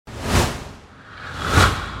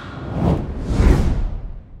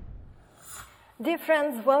Dear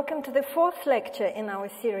friends, welcome to the fourth lecture in our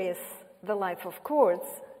series, The Life of Chords.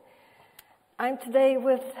 I'm today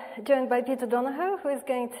joined by Peter Donohoe, who is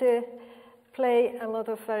going to play a lot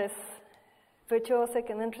of various virtuosic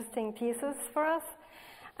and interesting pieces for us.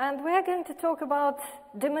 And we are going to talk about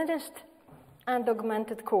diminished and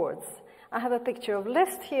augmented chords. I have a picture of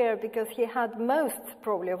Liszt here because he had most,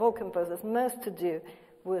 probably of all composers, most to do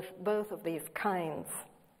with both of these kinds.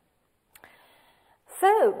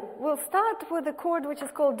 So, we'll start with a chord which is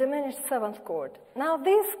called diminished seventh chord. Now,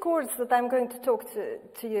 these chords that I'm going to talk to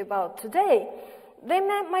you about today, they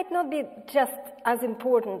might not be just as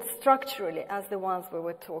important structurally as the ones we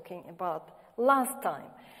were talking about last time.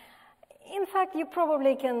 In fact, you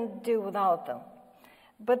probably can do without them.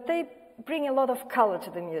 But they bring a lot of color to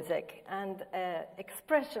the music and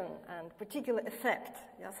expression and particular effect.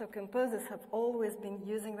 Yeah, so composers have always been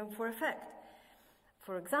using them for effect.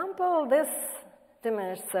 For example, this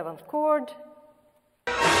diminished seventh chord.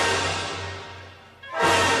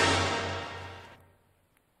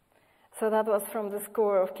 So that was from the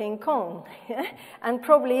score of King Kong. And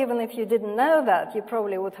probably even if you didn't know that, you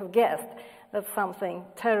probably would have guessed that something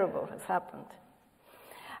terrible has happened.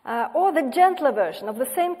 Or the gentler version of the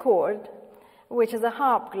same chord, which is a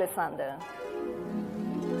harp glissando.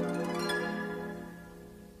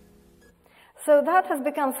 So that has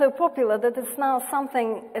become so popular that it's now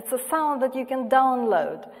it's a sound that you can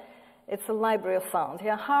download. It's a library of sound.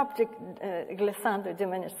 Yeah, harp glissando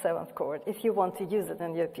diminished seventh chord, if you want to use it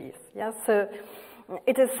in your piece. Yeah, so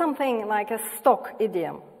it is something like a stock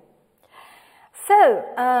idiom. So,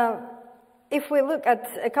 if we look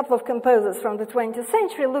at a couple of composers from the 20th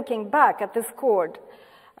century looking back at this chord,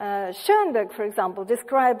 Schoenberg, for example,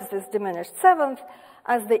 describes this diminished seventh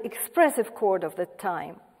as the expressive chord of the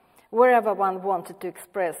time. Wherever one wanted to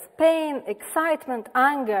express pain, excitement,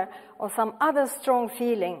 anger, or some other strong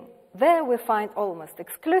feeling, there we find almost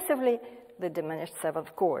exclusively the diminished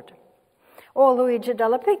seventh chord. Or Luigi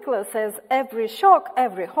Dalla Piccola says, every shock,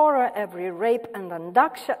 every horror, every rape and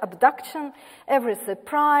abduction, every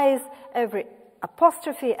surprise, every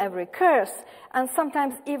apostrophe, every curse, and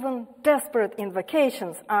sometimes even desperate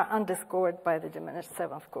invocations are underscored by the diminished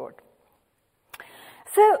seventh chord.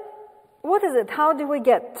 So, what is it? How do we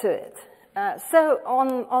get to it? So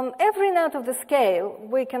on every note of the scale,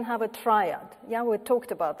 we can have a triad. Yeah, we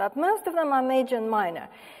talked about that. Most of them are major and minor.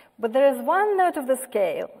 But there is one note of the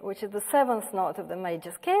scale, which is the seventh note of the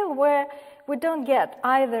major scale, where we don't get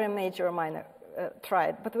either a major or minor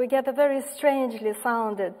triad, but we get a very strangely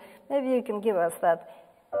sounded, maybe you can give us that,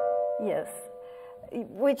 yes,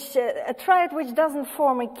 a triad which doesn't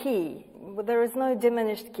form a key. There is no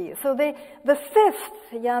diminished key. So the fifth,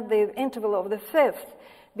 yeah, the interval of the fifth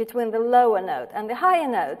between the lower note and the higher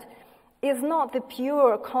note is not the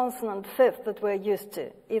pure consonant fifth that we're used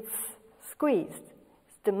to. It's squeezed,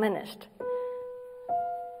 it's diminished.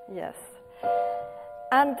 Yes.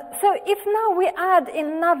 And so if now we add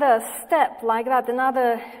another step like that,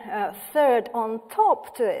 another third on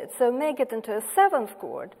top to it, so make it into a seventh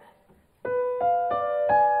chord,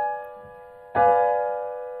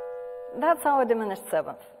 that's our diminished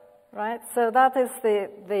seventh, right? So that is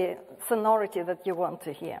the sonority that you want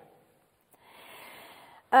to hear.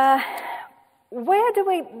 Where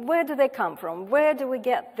do they come from? Where do we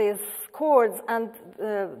get these chords and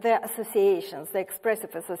their associations, the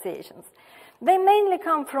expressive associations? They mainly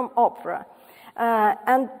come from opera.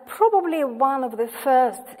 And probably one of the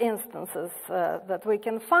first instances that we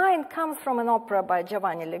can find comes from an opera by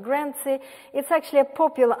Giovanni Legrenzi. It's actually a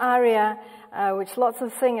popular aria which lots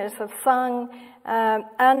of singers have sung,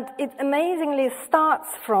 and it amazingly starts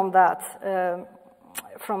from that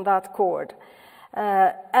chord.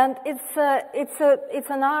 And it's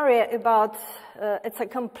an aria about it's a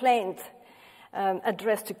complaint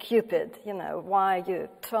addressed to Cupid. You know, why are you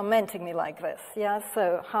tormenting me like this? Yeah,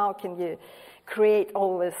 so how can you create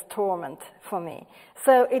all this torment for me?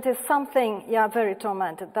 So it is something, yeah, very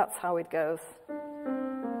tormented. That's how it goes.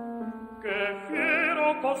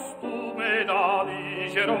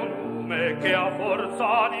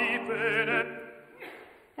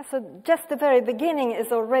 Yeah, so just the very beginning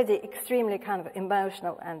is already extremely kind of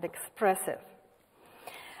emotional and expressive.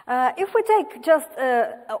 If we take just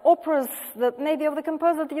operas that maybe of the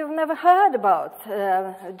composer that you've never heard about,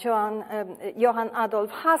 Johann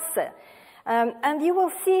Adolf Hasse, and you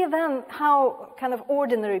will see then how kind of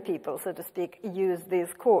ordinary people, so to speak, use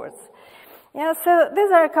these chords. Yeah, so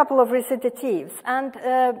these are a couple of recitatives, and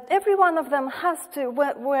every one of them has to,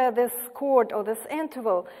 where this chord or this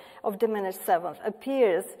interval of diminished seventh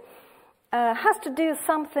appears, has to do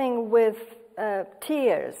something with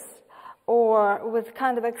tears or with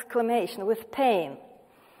kind of exclamation, with pain.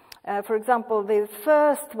 For example, the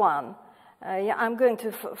first one, yeah, I'm going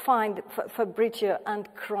to find Fabrizio and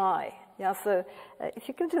cry. Yeah, so if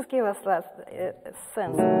you can just give us that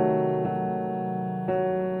sense.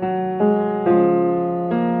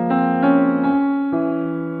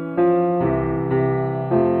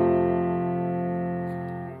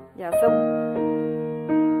 Yeah, so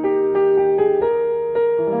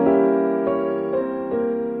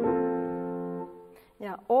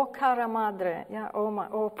yeah, oh cara madre, yeah,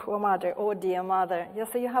 oh poor madre, oh dear mother. Yeah,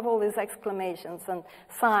 so you have all these exclamations and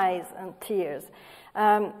sighs and tears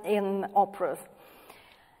in operas.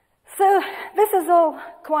 So this is all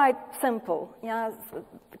quite simple, yeah,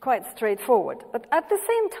 quite straightforward. But at the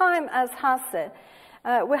same time as Hasse,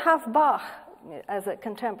 we have Bach as a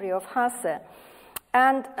contemporary of Hasse.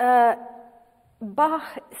 And Bach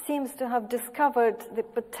seems to have discovered the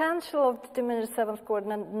potential of the diminished seventh chord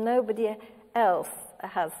and nobody else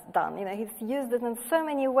has done. You know, he's used it in so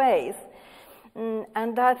many ways.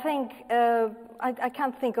 And I think, I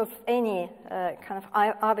can't think of any kind of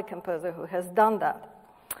other composer who has done that.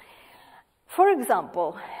 For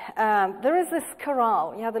example, there is this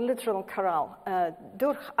chorale, yeah, the literal chorale,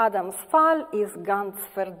 durch Adams Fall ist ganz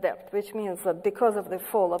verderbt, which means that because of the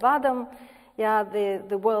fall of Adam, yeah,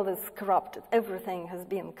 the world is corrupted. Everything has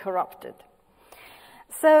been corrupted.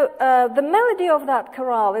 So the melody of that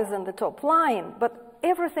chorale is in the top line, but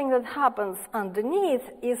everything that happens underneath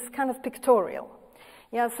is kind of pictorial.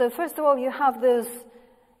 Yeah, so first of all, you have those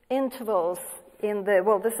intervals in the,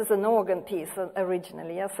 well, this is an organ piece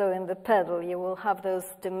originally, yeah, so in the pedal you will have those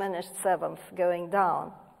diminished sevenths going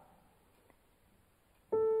down.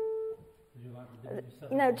 Would you like the diminished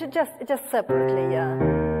seventh? No, just separately, yeah,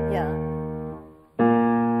 yeah.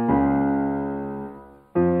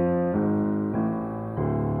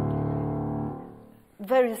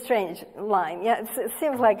 Very strange line. Yeah, it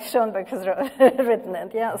seems like Schoenberg has written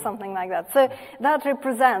it, yeah, something like that. So that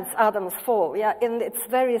represents Adam's fall, yeah, and it's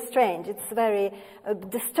very strange. It's very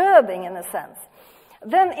disturbing in a sense.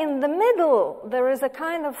 Then in the middle, there is a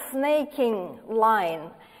kind of snaking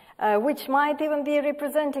line, which might even be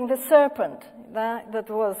representing the serpent that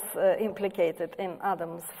was implicated in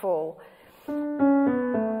Adam's fall.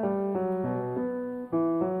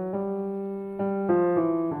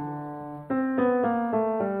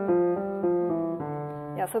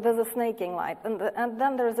 So there's a snaking line, and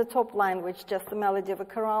then there's a top line, which is just the melody of a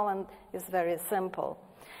chorale and is very simple.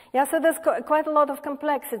 Yeah, so there's quite a lot of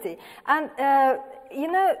complexity. And, you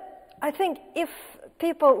know, I think if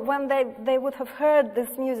people, when they would have heard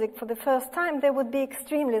this music for the first time, they would be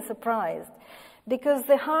extremely surprised, because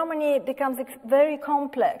the harmony becomes very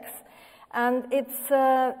complex. And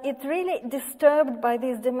it's really disturbed by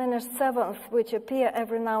these diminished sevenths, which appear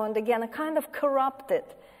every now and again, a kind of corrupted,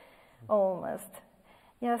 almost.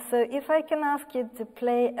 Yeah, so if I can ask you to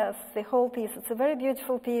play us the whole piece, it's a very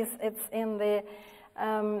beautiful piece. It's in the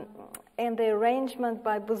arrangement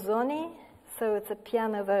by Busoni, so it's a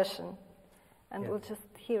piano version, and yes. We'll just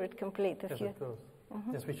hear it complete. Yes, of course.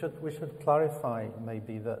 Mm-hmm. Yes, we should clarify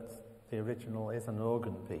maybe that the original is an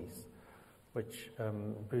organ piece, which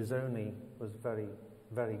Busoni was very,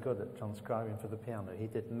 very good at transcribing for the piano. He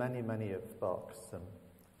did many, many of Bach's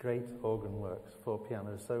great organ works for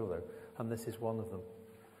piano solo, and this is one of them.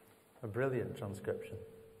 A brilliant transcription.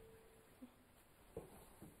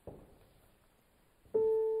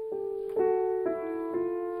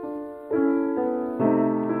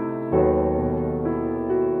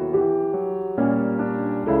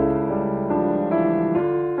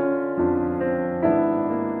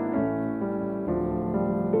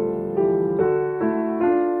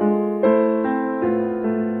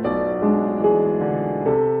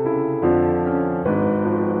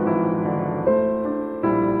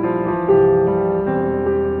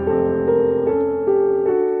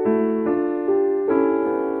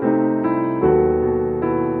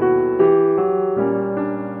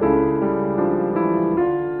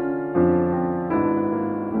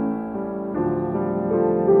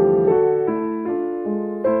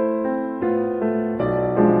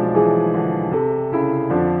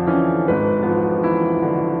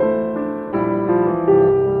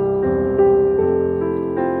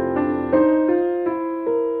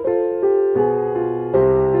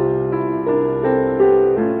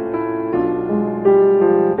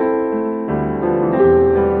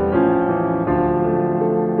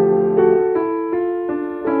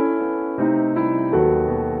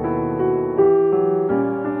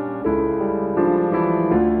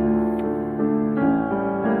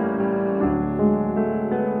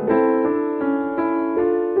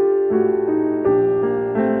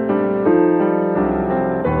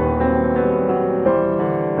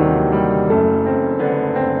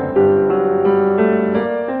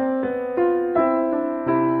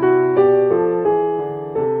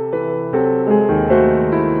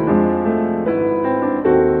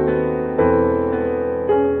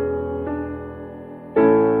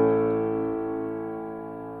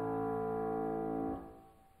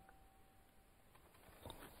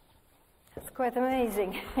 quite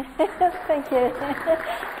amazing. Thank you.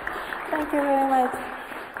 Thank you very much.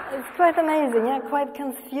 It's quite amazing, yeah, quite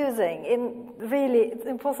confusing. Really, it's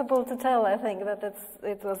impossible to tell, I think, that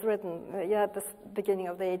it was written at the beginning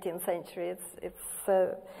of the 18th century. It's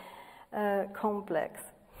so complex.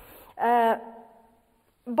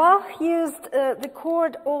 Bach used the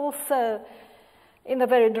chord also in a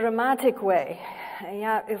very dramatic way.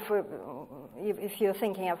 Yeah, if you're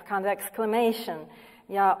thinking of kind of exclamation,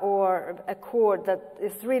 yeah, or a chord that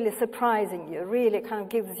is really surprising you, really kind of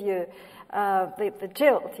gives you the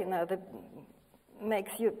jilt, you know, that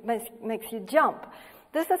makes you jump.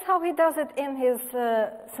 This is how he does it in his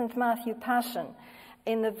St. Matthew Passion,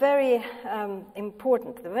 in a very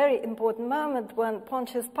important moment when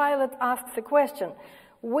Pontius Pilate asks a question: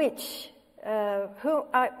 who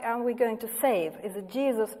are we going to save? Is it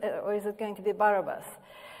Jesus or is it going to be Barabbas?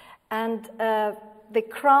 And the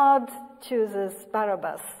crowd chooses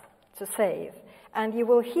Barabbas to save. And you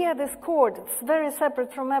will hear this chord. It's very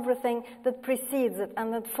separate from everything that precedes it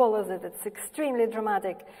and that follows it. It's extremely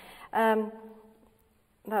dramatic.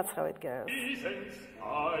 That's how it goes.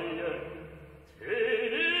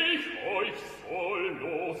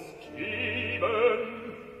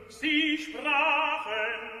 Sie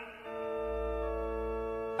sprachen.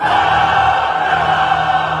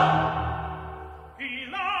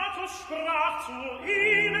 Pilatus sprach zu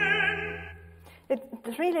ihnen.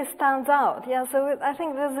 It really stands out, yeah. So I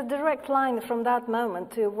think there's a direct line from that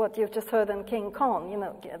moment to what you've just heard in King Kong. You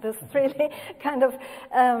know, this really kind of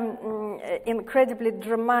incredibly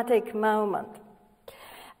dramatic moment.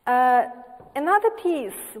 Another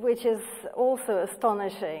piece which is also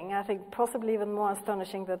astonishing, I think possibly even more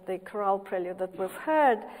astonishing than the chorale prelude that we've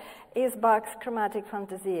heard, is Bach's Chromatic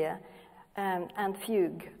Fantasia and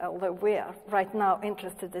Fugue, although we are right now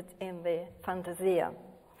interested in the Fantasia.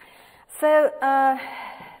 So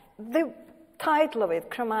the title of it,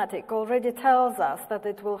 Chromatic, already tells us that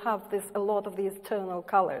it will have a lot of these tonal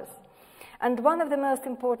colors. And one of the most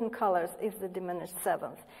important colors is the diminished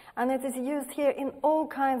seventh. And it is used here in all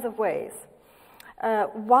kinds of ways.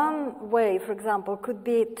 One way, for example, could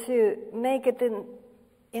be to make it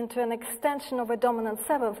into an extension of a dominant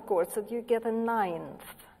seventh chord, so that you get a ninth.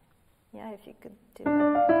 Yeah, if you could do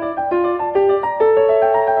that.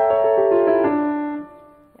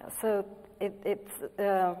 Yeah, so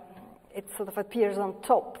it sort of appears on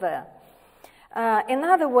top there.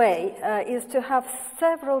 Another way is to have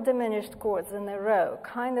several diminished chords in a row,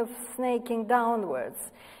 kind of snaking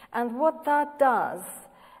downwards. And what that does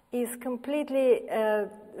is completely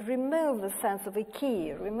remove the sense of a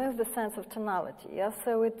key, remove the sense of tonality. Yeah?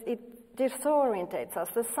 So it disorientates us.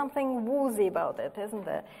 There's something woozy about it, isn't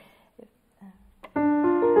there?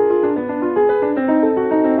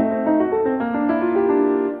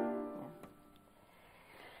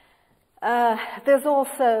 There's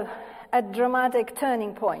also a dramatic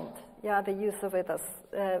turning point. Yeah, the use of it as,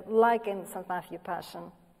 like in St. Matthew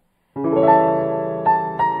Passion.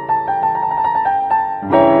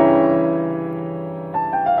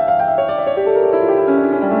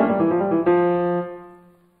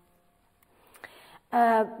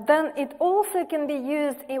 Then it also can be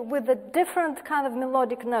used with a different kind of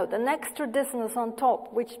melodic note, an extra dissonance on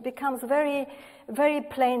top, which becomes very, very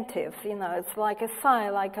plaintive. You know, it's like a sigh,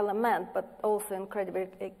 like a lament, but also incredibly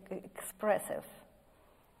expressive.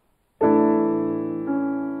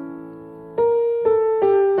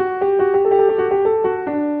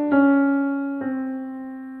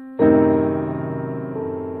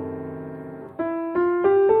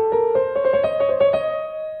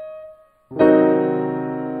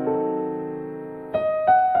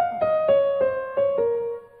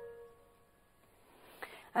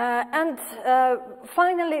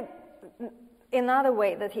 Finally, another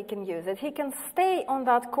way that he can use it, he can stay on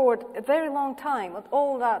that chord a very long time. With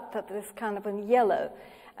all that is kind of in yellow,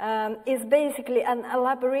 is basically an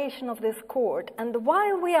elaboration of this chord. And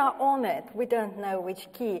while we are on it, we don't know which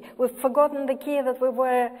key. We've forgotten the key that we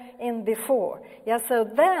were in before. Yeah, so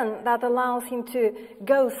then that allows him to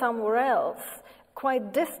go somewhere else,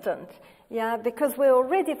 quite distant. Yeah, because we've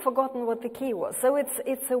already forgotten what the key was. So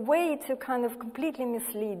it's a way to kind of completely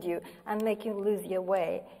mislead you and make you lose your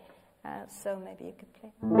way. So maybe you could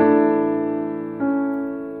play.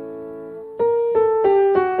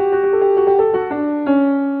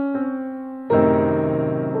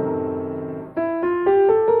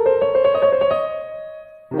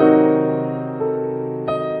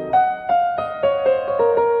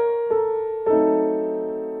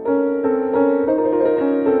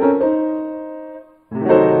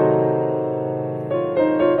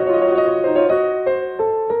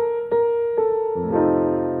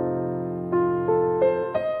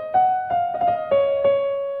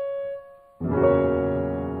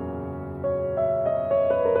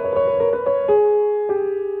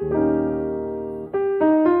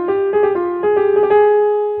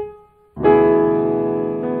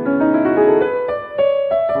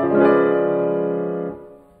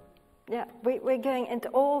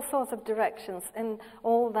 sorts of directions, and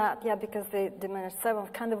all that, because the diminished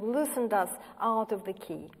seventh kind of loosened us out of the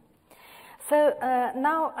key. So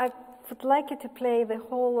now I would like you to play the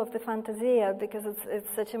whole of the Fantasia, because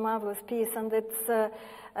it's such a marvelous piece, and it's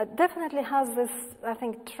definitely has this, I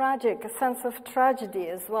think, tragic, a sense of tragedy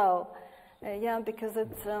as well. Because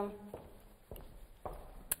it's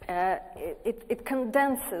it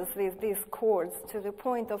condenses these chords to the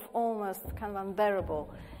point of almost kind of unbearable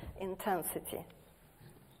intensity.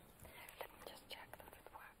 Let me just check that it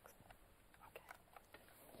works. Okay.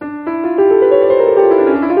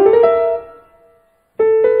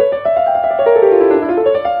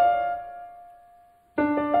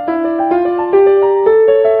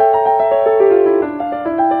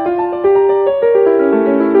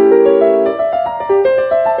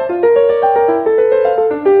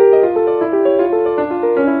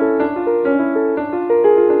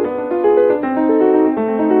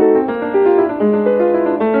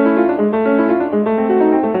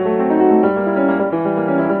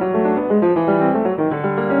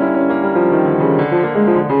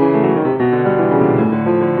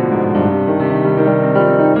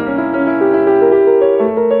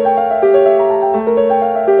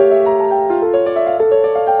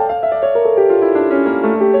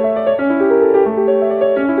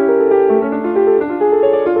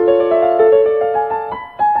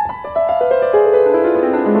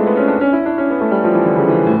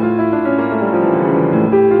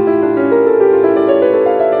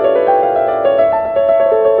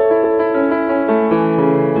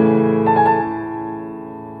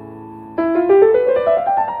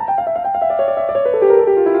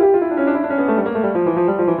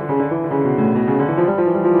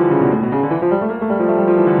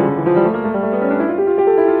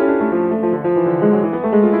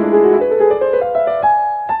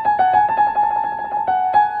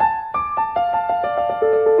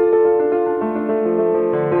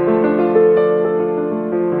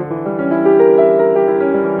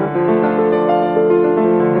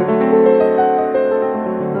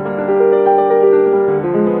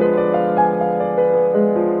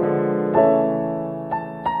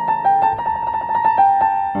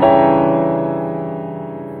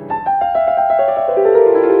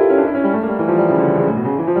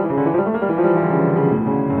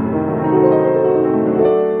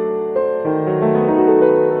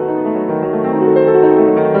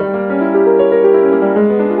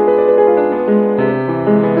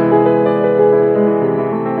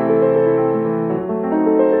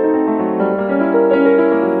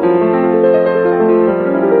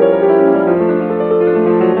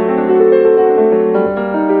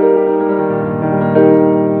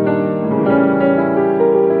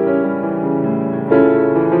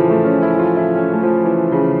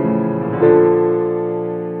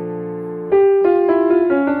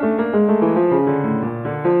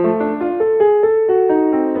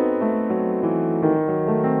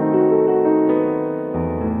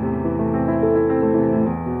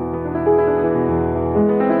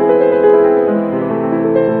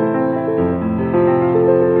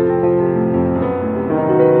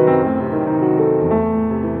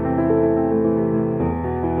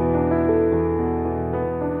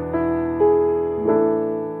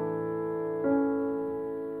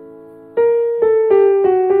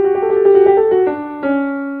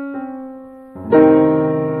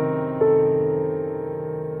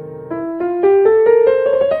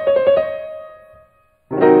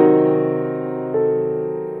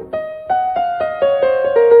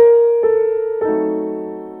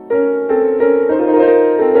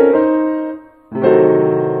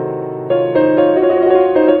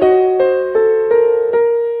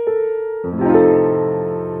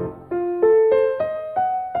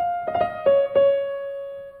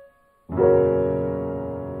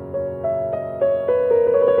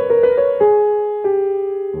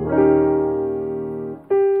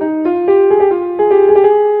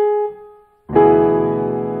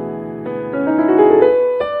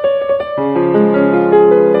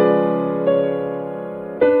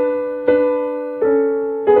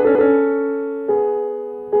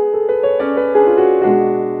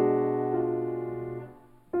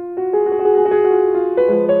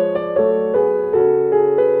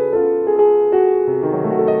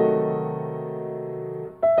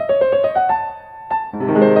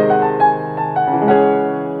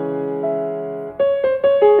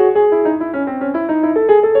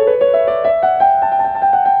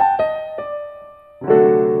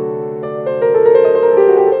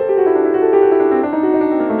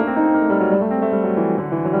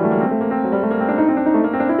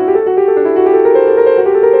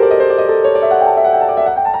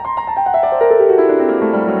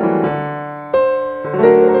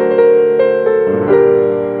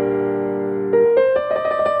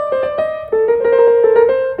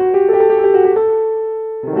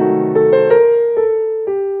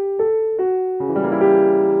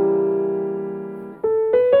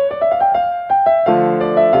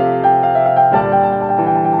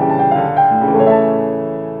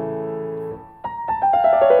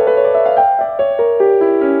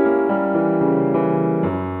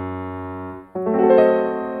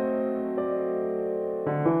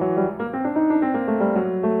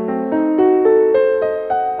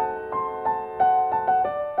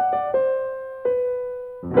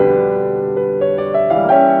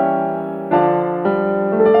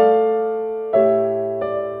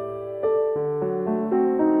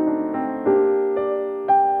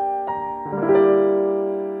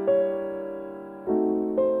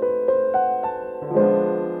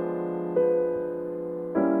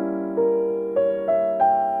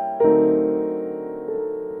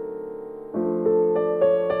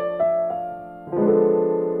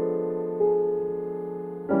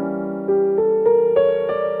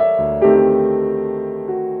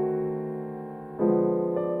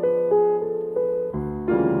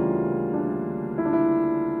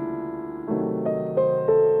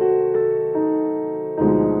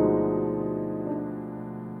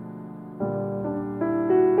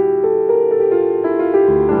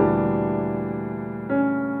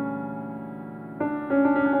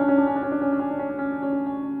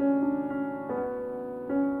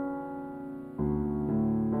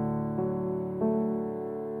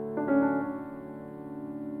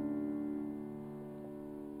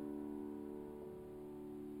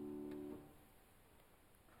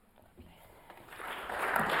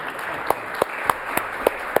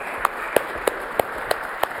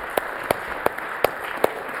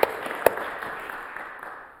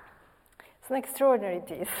 It's an extraordinary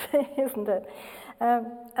piece, isn't it?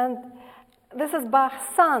 And this is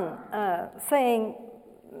Bach's son saying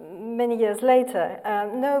many years later,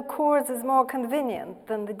 no chords is more convenient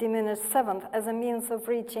than the diminished seventh as a means of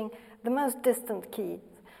reaching the most distant keys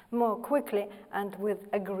more quickly and with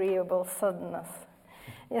agreeable suddenness.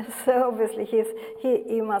 Yes, so obviously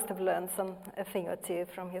he must have learned a thing or two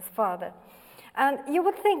from his father. And you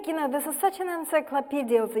would think, this is such an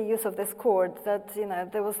encyclopedia of the use of this chord that,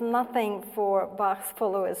 there was nothing for Bach's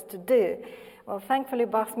followers to do. Well, thankfully,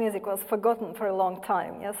 Bach's music was forgotten for a long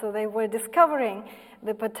time, so they were discovering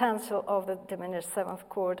the potential of the diminished seventh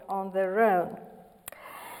chord on their own.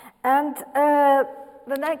 And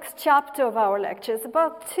the next chapter of our lecture is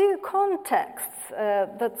about two contexts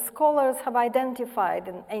that scholars have identified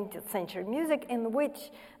in 18th century music in which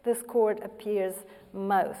this chord appears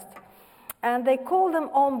most. And they call them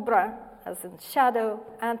ombra, as in shadow,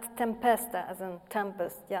 and tempesta, as in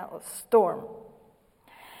tempest, or storm.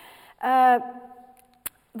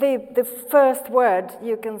 The first word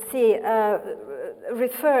you can see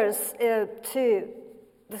refers to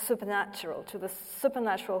the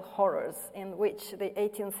supernatural horrors in which the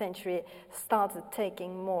 18th century started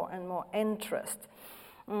taking more and more interest.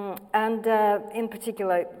 And in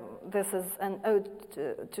particular, this is an ode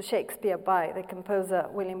to Shakespeare by the composer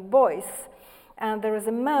William Boyce. And there is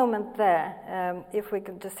a moment there, if we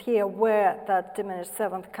could just hear where that diminished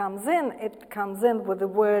seventh comes in, it comes in with the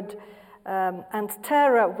word, and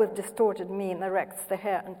terror with distorted mien erects the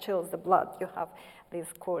hair and chills the blood. You have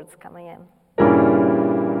these chords coming in.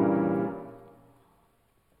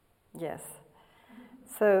 Yes.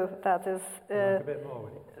 So that is... a bit more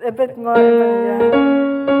with it. A bit more, yeah.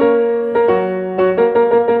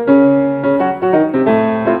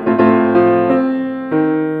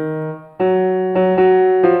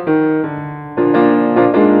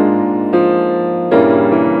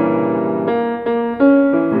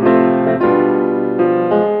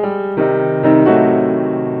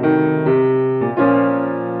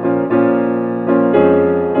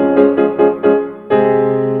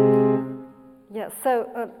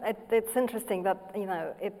 It's interesting that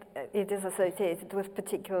it is associated with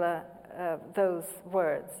particular those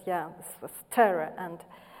words, with terror and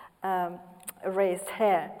raised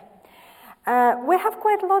hair. We have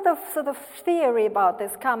quite a lot of sort of theory about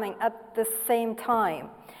this coming at the same time.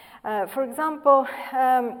 For example,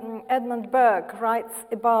 Edmund Burke writes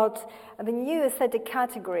about the new aesthetic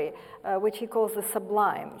category, which he calls the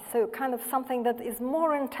sublime. So kind of something that is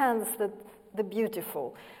more intense than the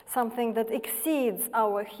beautiful, something that exceeds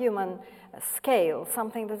our human scale,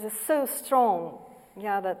 something that is so strong,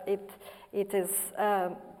 that it is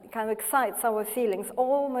kind of excites our feelings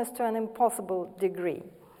almost to an impossible degree.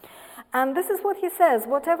 And this is what he says: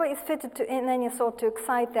 whatever is fitted to in any sort to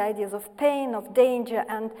excite the ideas of pain, of danger,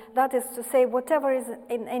 and that is to say, whatever is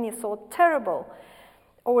in any sort terrible,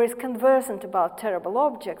 or is conversant about terrible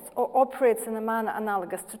objects, or operates in a manner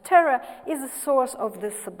analogous to terror, is the source of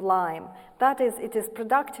the sublime. That is, it is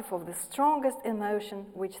productive of the strongest emotion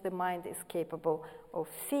which the mind is capable of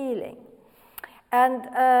feeling. And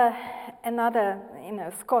another,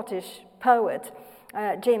 Scottish poet,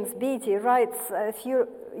 James Beattie, writes a few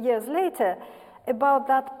years later about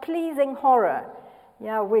that pleasing horror,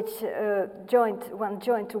 which when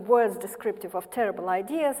joined to words descriptive of terrible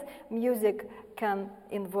ideas, music can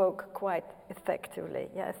invoke quite effectively,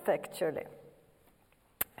 effectually.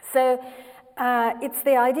 So it's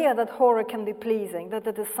the idea that horror can be pleasing, that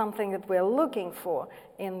it is something that we're looking for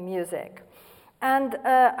in music. And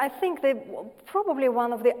I think probably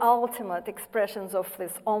one of the ultimate expressions of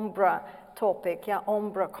this ombra topic,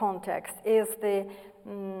 ombra context, is the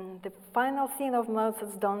final scene of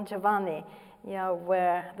Mozart's Don Giovanni,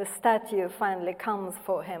 where the statue finally comes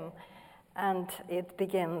for him, and it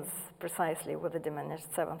begins precisely with the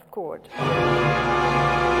diminished seventh chord.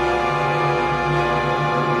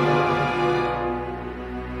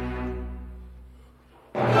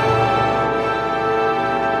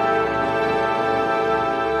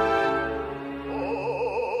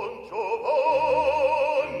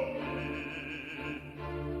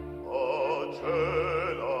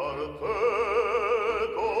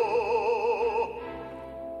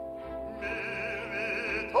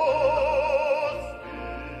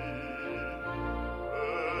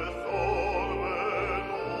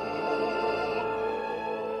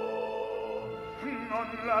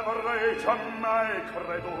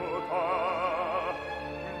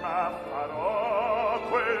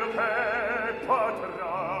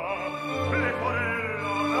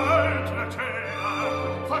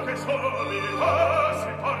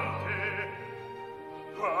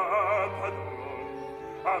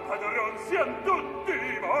 padron sian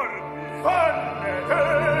tutti morti.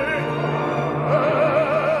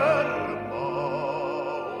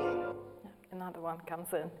 Another one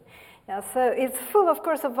comes in. Yeah, so it's full, of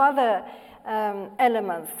course, of other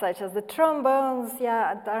elements, such as the trombones,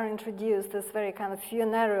 that are introduced, this very kind of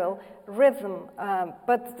funereal rhythm,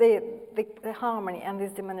 but the harmony and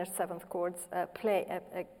these diminished seventh chords play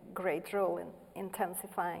a great role in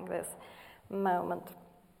intensifying this moment.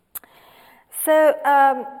 So,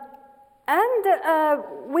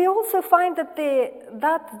 we also find that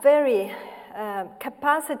that very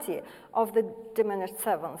capacity of the diminished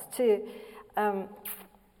sevenths to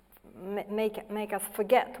make us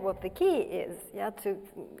forget what the key is, to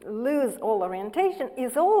lose all orientation,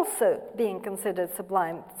 is also being considered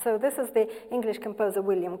sublime. So this is the English composer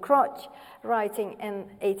William Crotch writing in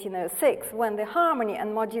 1806, when the harmony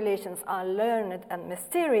and modulations are learned and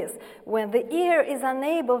mysterious, when the ear is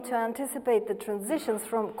unable to anticipate the transitions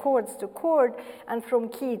from chords to chord and from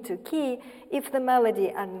key to key, if the melody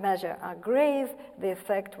and measure are grave, the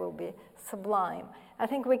effect will be sublime. I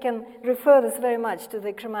think we can refer this very much to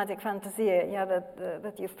the chromatic fantasia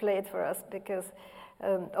that you've played for us, because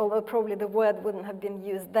although probably the word wouldn't have been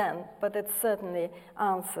used then, but it certainly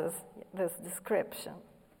answers this description.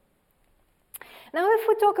 Now, if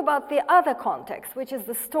we talk about the other context, which is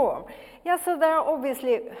the storm, so there are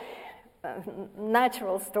obviously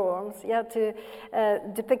natural storms,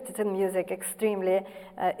 depicted in music extremely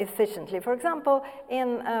efficiently. For example,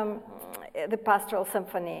 in the Pastoral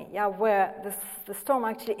Symphony, where the storm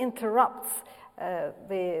actually interrupts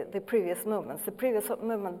the previous movements. The previous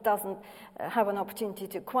movement doesn't have an opportunity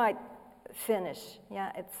to quite finish.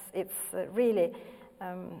 It's really.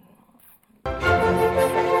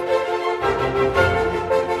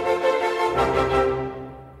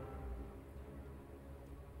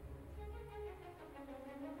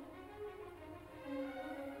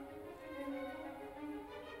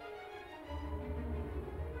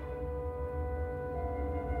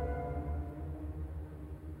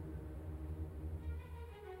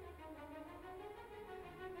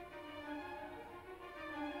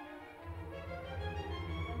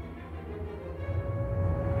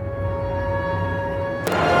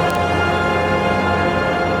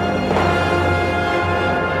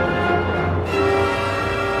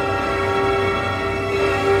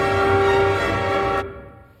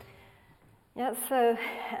 So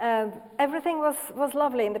everything was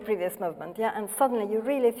lovely in the previous movement, and suddenly you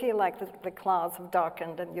really feel like the clouds have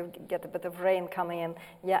darkened and you get a bit of rain coming in,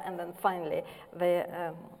 and then finally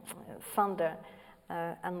the thunder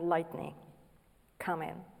and lightning come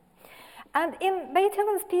in. And in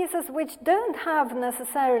Beethoven's pieces, which don't have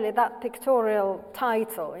necessarily that pictorial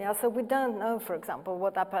title, so we don't know, for example,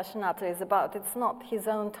 what Appassionata is about. It's not his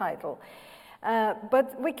own title.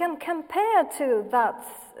 But we can compare to that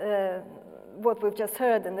what we've just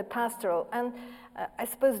heard in the Pastoral, and I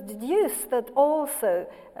suppose deduce that also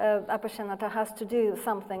Appassionata has to do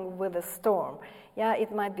something with a storm.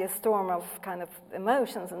 It might be a storm of kind of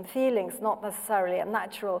emotions and feelings, not necessarily a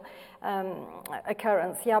natural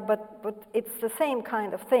occurrence, but it's the same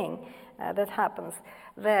kind of thing that happens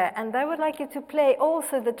there. And I would like you to play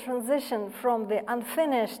also the transition from the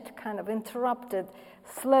unfinished, kind of interrupted,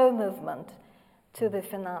 slow movement to the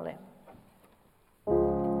finale.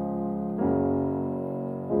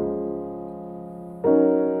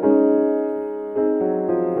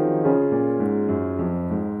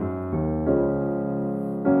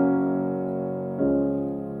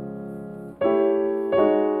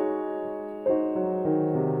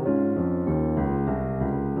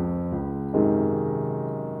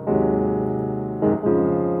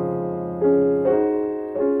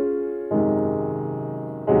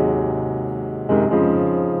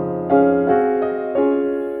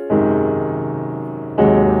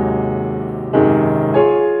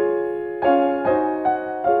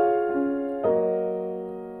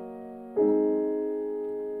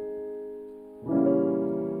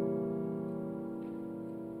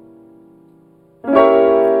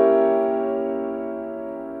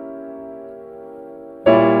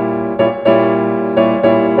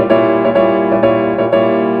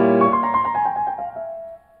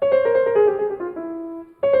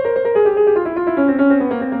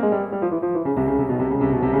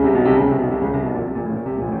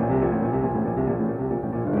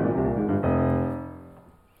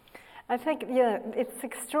 I think, it's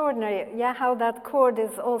extraordinary, how that chord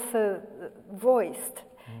is also voiced.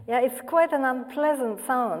 It's quite an unpleasant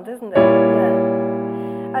sound, isn't it?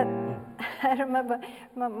 I remember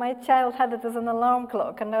my child had it as an alarm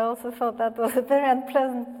clock, and I also thought that was a very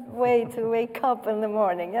unpleasant way to wake up in the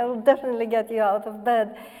morning. It will definitely get you out of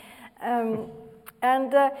bed.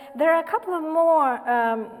 And there are a couple of more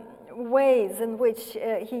ways in which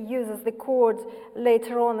he uses the chords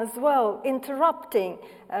later on as well, interrupting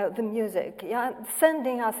the music, yeah,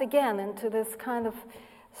 sending us again into this kind of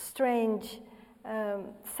strange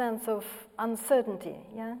sense of uncertainty.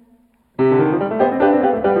 Yeah.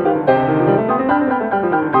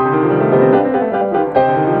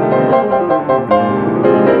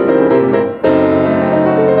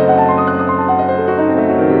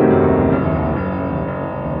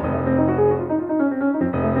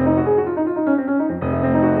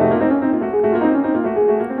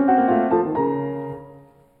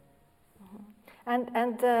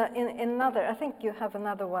 And in another, I think you have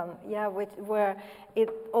another one, yeah, where it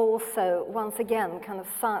also, once again, kind of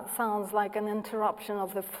sounds like an interruption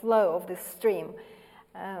of the flow of this stream.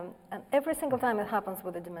 And every single time it happens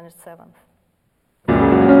with a diminished seventh.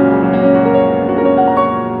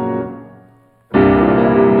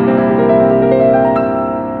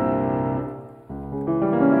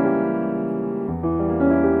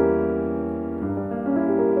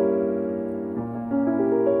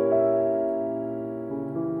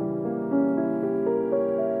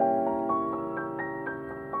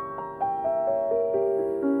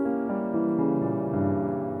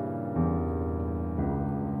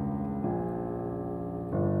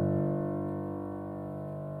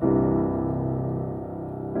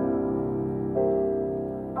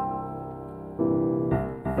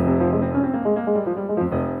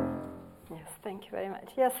 Thank you very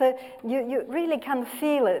much. Yeah, so you really can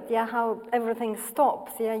feel it, yeah, how everything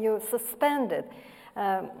stops, yeah, you're suspended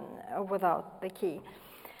without the key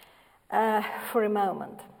for a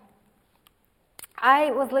moment.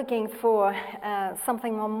 I was looking for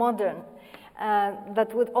something more modern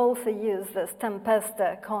that would also use this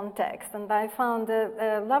Tempesta context, and I found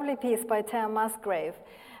a lovely piece by Thea Musgrave,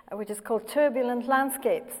 which is called Turbulent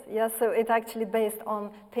Landscapes. Yeah, so it's actually based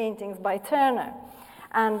on paintings by Turner.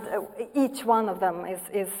 And each one of them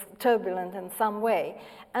is turbulent in some way.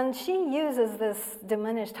 And she uses this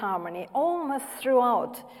diminished harmony almost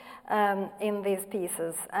throughout in these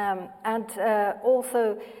pieces.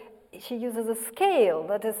 Also, she uses a scale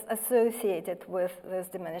that is associated with this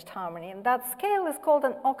diminished harmony. And that scale is called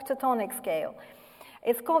an octatonic scale.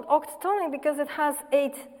 It's called octatonic because it has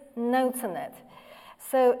 8 notes in it.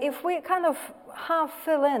 So if we kind of half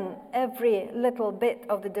fill in every little bit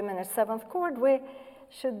of the diminished 7th chord, we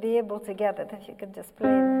should be able to get it. If you could just play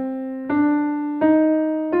it.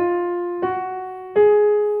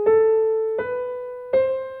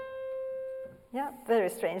 Yeah, very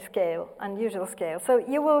strange scale, unusual scale. So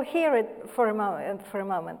you will hear it for a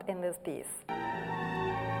moment in this piece.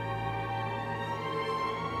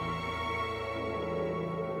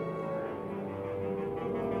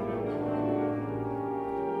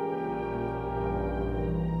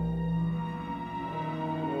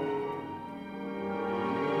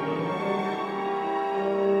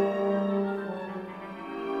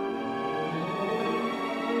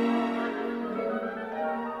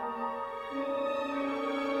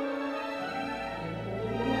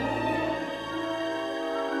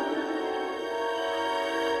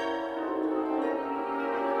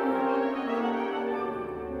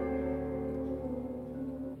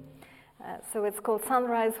 So it's called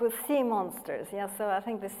Sunrise with Sea Monsters. Yeah, so I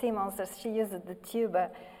think the sea monsters, she uses the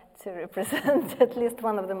tuba to represent at least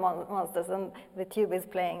one of the monsters, and the tuba is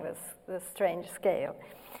playing this strange scale.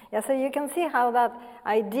 Yeah, so you can see how that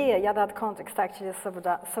idea, yeah, that context actually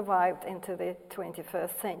survived into the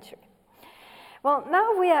 21st century. Well,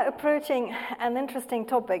 now we are approaching an interesting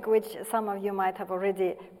topic, which some of you might have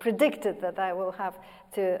already predicted that I will have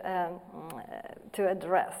to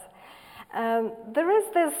address. There is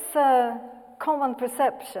this common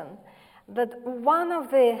perception that one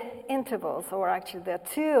of the intervals, or actually there are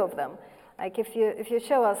 2 of them, like if you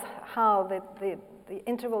show us how the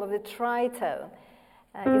interval of the tritone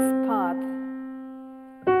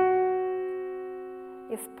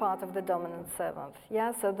is part of the dominant 7th.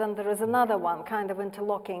 Yeah, so then there is another one kind of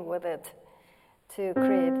interlocking with it to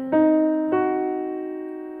create,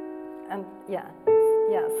 and yeah,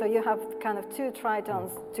 so you have kind of 2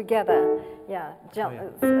 tritones together, yeah,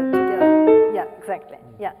 together, yeah, exactly,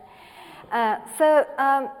 yeah.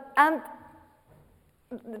 And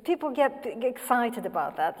people get excited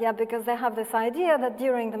about that, yeah, because they have this idea that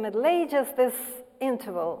during the Middle Ages, this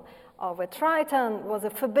interval of a tritone was a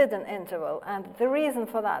forbidden interval, and the reason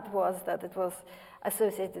for that was that it was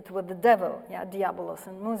associated with the devil, yeah, diabolos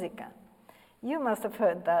in musica. You must have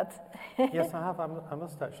heard that. Yes, I have. I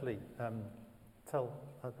must actually tell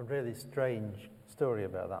a really strange story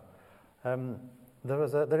about that.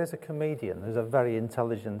 there is a comedian who's a very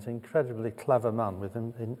intelligent, incredibly clever man with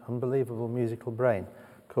an unbelievable musical brain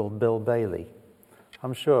called Bill Bailey.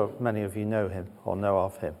 I'm sure many of you know him or know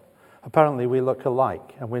of him. Apparently we look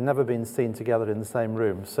alike, and we've never been seen together in the same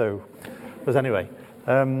room. But anyway,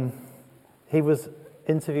 he was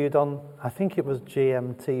interviewed on, I think it was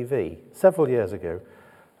GMTV, several years ago,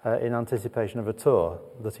 in anticipation of a tour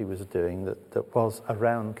that he was doing that was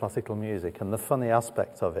around classical music and the funny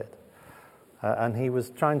aspect of it. And he was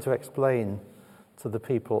trying to explain to the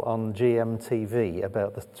people on GMTV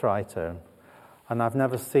about the tritone. And I've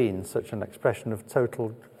never seen such an expression of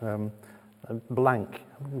total blank,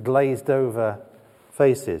 glazed over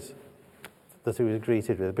faces that he was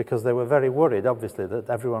greeted with, because they were very worried, obviously, that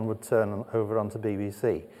everyone would turn over onto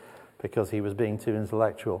BBC because he was being too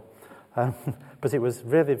intellectual. But it was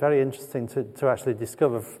really very interesting to actually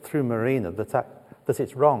discover through Marina that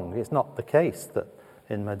it's wrong. It's not the case that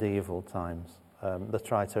in medieval times the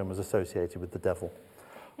tritone was associated with the devil.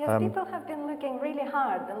 Yes, people have been looking really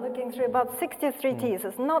hard and looking through about 63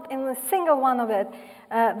 theses. Not in a single one of it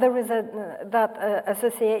there is that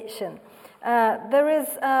association. There is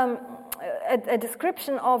a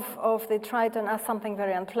description of the tritone as something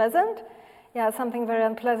very unpleasant. Yeah, something very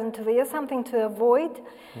unpleasant to the ear, something to avoid.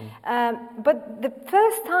 But the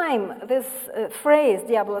first time this phrase,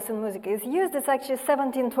 diabolos in musica, is used is actually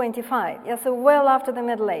 1725, yeah, so well after the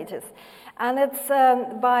Middle Ages. And it's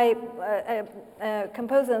by a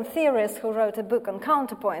composer and theorist who wrote a book on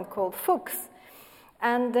counterpoint called Fuchs.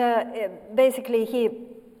 And basically he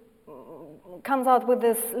comes out with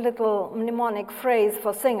this little mnemonic phrase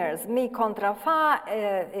for singers, mi contra fa,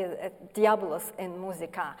 diabolos in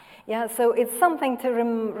musica. Yeah, so it's something to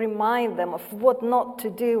remind them of what not to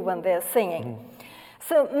do when they're singing.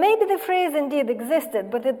 So maybe the phrase indeed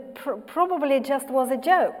existed, but it probably just was a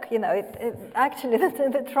joke. You know, actually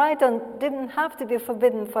the tritone didn't have to be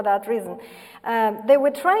forbidden for that reason. They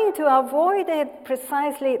were trying to avoid it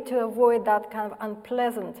precisely to avoid that kind of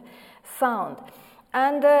unpleasant sound.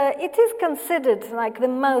 And it is considered like the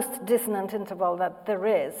most dissonant interval that there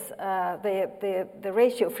is. The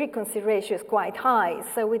ratio, frequency ratio is quite high,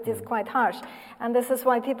 so it is quite harsh. And this is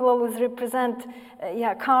why people always represent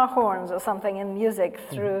car horns or something in music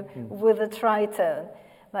through with a tritone.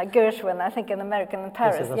 Like Gershwin, I think in American in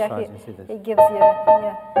Paris. He gives you,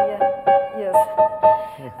 yes.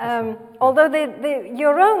 Although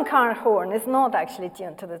your own car horn is not actually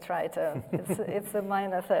tuned to the tritone. It's a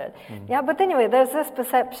minor third. Yeah, but anyway, there's this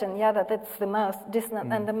perception, that it's the most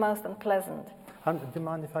dissonant and the most unpleasant. And do you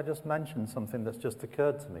mind if I just mention something that's just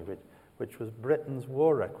occurred to me, which was Britten's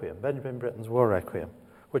War Requiem, Benjamin Britten's War Requiem,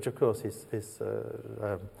 which of course is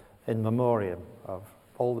in memoriam of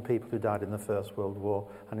all the people who died in the First World War,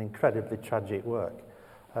 an incredibly tragic work.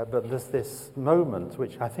 But there's this moment,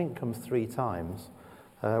 which I think comes 3 times,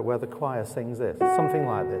 where the choir sings this, something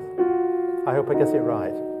like this. I hope I get it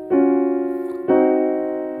right.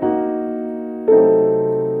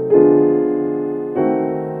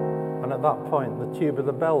 And at that point, the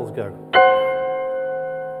tubular bells go.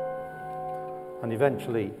 And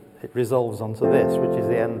eventually, it resolves onto this, which is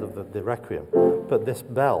the end of the requiem. But this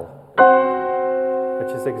bell,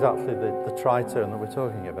 which is exactly the tritone that we're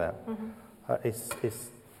talking about, it's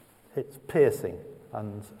piercing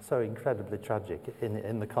and so incredibly tragic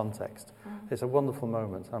in the context. It's a wonderful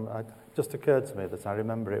moment. It just occurred to me that I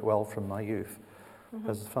remember it well from my youth.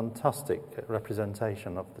 As a fantastic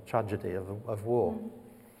representation of the tragedy of war.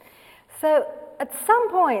 So at some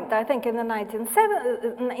point, I think in the 19th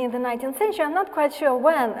century, I'm not quite sure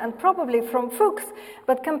when, and probably from Fuchs,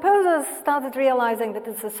 but composers started realizing that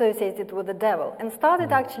it's associated with the devil and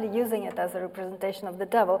started actually using it as a representation of the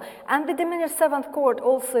devil, and the diminished seventh chord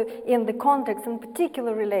also in the context, in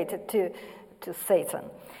particular related to Satan.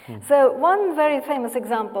 So one very famous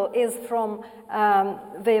example is from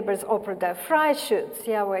Weber's opera Der Freischütz,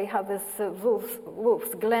 where you have this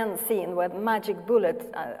Wolf's Glen scene where magic bullets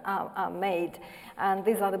are made, and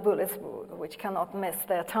these are the bullets which cannot miss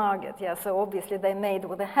their target. So obviously they're made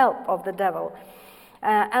with the help of the devil.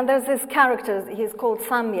 And there's this character, he's called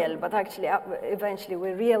Samuel, but actually eventually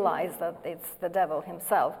we realize that it's the devil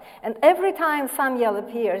himself. And every time Samuel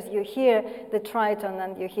appears, you hear the tritone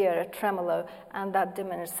and you hear a tremolo and that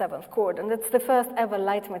diminished seventh chord. And it's the first ever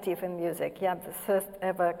leitmotif in music, the first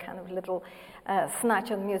ever kind of little snatch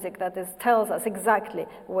of music that tells us exactly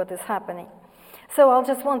what is happening. So I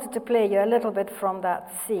just wanted to play you a little bit from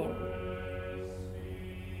that scene.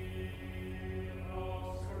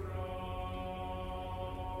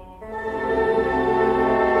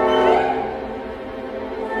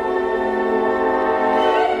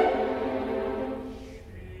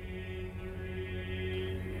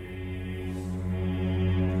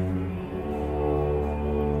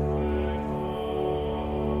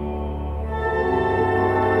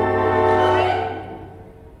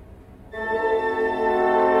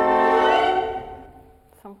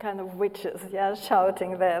 kind of witches, yeah,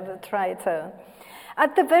 shouting there, the tritone.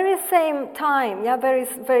 At the very same time, yeah, very,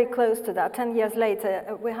 very close to that, 10 years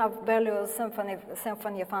later, we have Berlioz'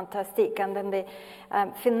 Symphonie Fantastique, and then the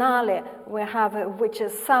finale, we have a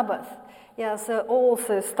Witches' Sabbath. Yeah, so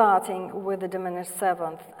also starting with the diminished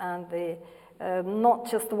seventh and the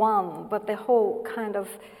not just one, but the whole kind of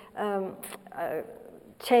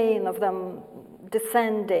chain of them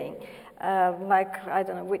descending, like, I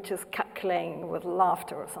don't know, witches cackling with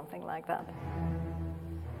laughter or something like that.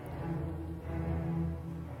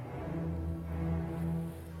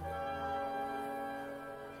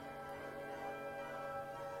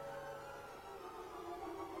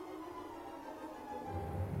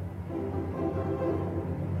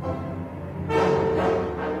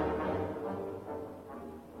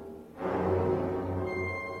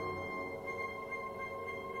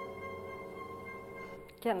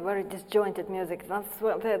 Again, very disjointed music. That's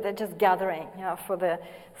what they're just gathering, yeah, for the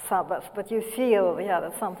Sabbath. But you feel, yeah,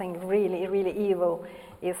 that something really, really evil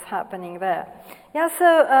is happening there. Yeah,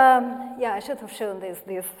 so, yeah, I should have shown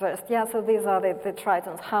these first. Yeah, so these are the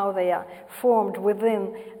tritones, how they are formed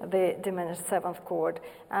within the diminished seventh chord.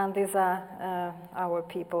 And these are our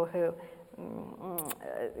people who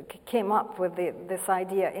came up with this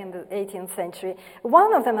idea in the 18th century.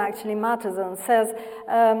 One of them actually, Mattheson, says,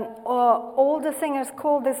 all the singers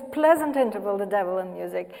call this pleasant interval the devil in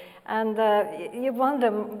music. And you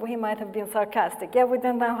wonder, he might have been sarcastic. Yeah, we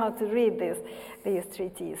don't know how to read these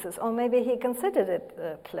treatises. Or maybe he considered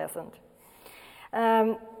it pleasant.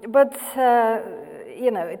 But you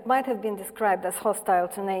know, it might have been described as hostile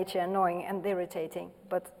to nature, annoying and irritating,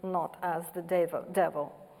 but not as the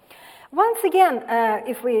devil. Once again,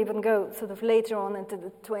 if we even go sort of later on into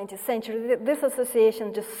the 20th century, this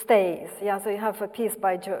association just stays. Yeah, so you have a piece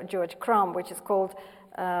by George Crumb, which is called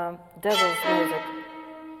Devil's Music.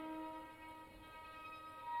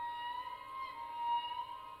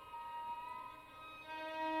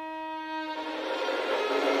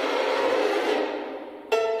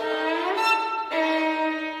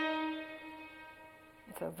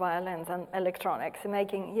 So violins and electronics,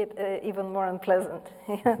 making it even more unpleasant.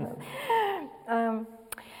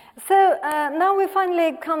 So now we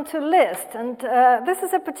finally come to Liszt, and this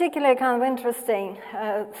is a particularly kind of interesting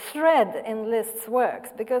thread in Liszt's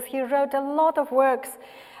works, because he wrote a lot of works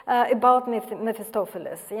about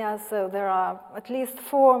Mephistopheles. Yeah, so there are at least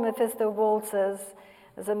 4 Mephisto waltzes,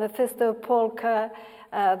 there's a Mephisto polka,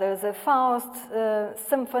 there's a Faust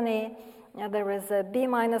symphony, there is a B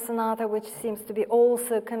minor sonata, which seems to be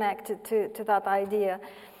also connected to that idea.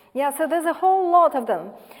 Yeah, so there's a whole lot of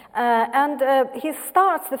them. And he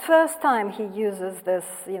starts, the first time he uses this,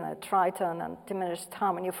 you know, tritone and diminished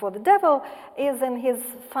harmony for the devil is in his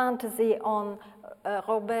fantasy on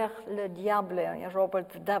Robert le Diable, Robert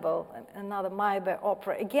the Devil, another Meyerbeer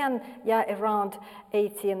opera. Again, yeah, around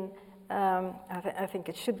 18, I think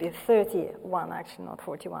it should be 31, actually, not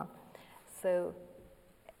 41. So...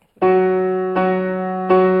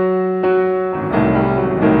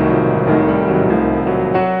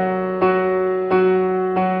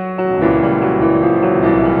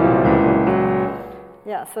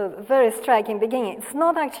 Yeah, so very striking beginning. It's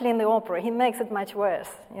not actually in the opera. He makes it much worse.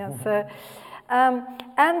 Yeah, so,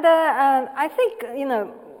 I think, you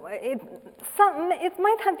know, it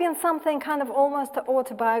might have been something kind of almost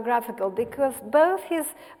autobiographical, because both his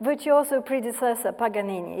virtuoso predecessor,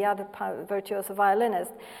 Paganini, yeah, the virtuoso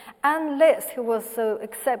violinist, and Liszt, who was so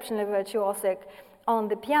exceptionally virtuosic on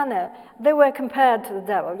the piano, they were compared to the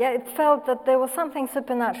devil. Yeah, it felt that there was something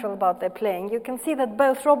supernatural about their playing. You can see that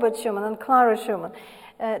both Robert Schumann and Clara Schumann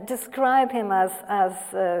describe him as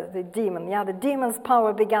the demon. Yeah, the demon's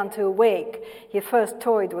power began to awake. He first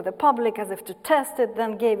toyed with the public as if to test it,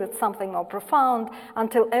 then gave it something more profound,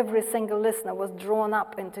 until every single listener was drawn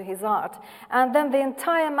up into his art. And then the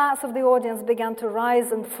entire mass of the audience began to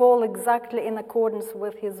rise and fall exactly in accordance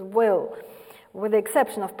with his will. With the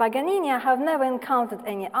exception of Paganini, I have never encountered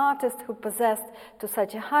any artist who possessed to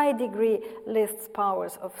such a high degree Liszt's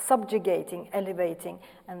powers of subjugating, elevating,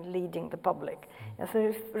 and leading the public. And so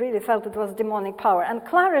he really felt it was demonic power. And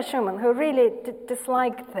Clara Schumann, who really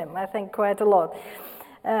disliked him, I think, quite a lot,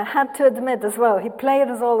 had to admit as well, he played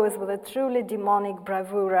as always with a truly demonic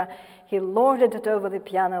bravura. He lorded it over the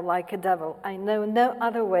piano like a devil. I know no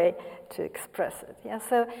other way to express it. Yeah,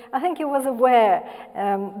 so I think he was aware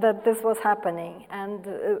that this was happening, and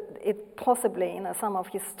it possibly, you know, some of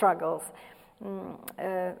his struggles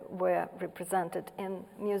were represented in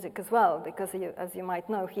music as well, because as you might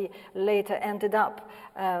know, he later ended up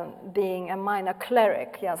being a minor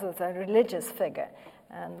cleric, yeah, so it's a religious figure,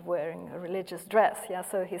 and wearing a religious dress, yeah,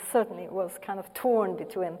 so he certainly was kind of torn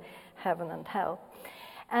between heaven and hell.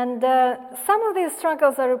 And some of these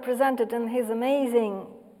struggles are represented in his amazing,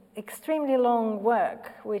 extremely long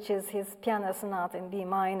work, which is his Piano Sonata in B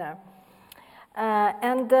minor.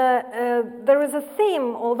 There is a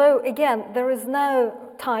theme, although, again, there is no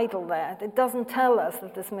title there. It doesn't tell us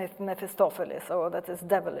that it's Mephistopheles or that it's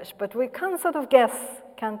devilish, but we can sort of guess,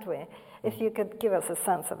 can't we, if you could give us a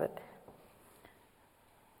sense of it.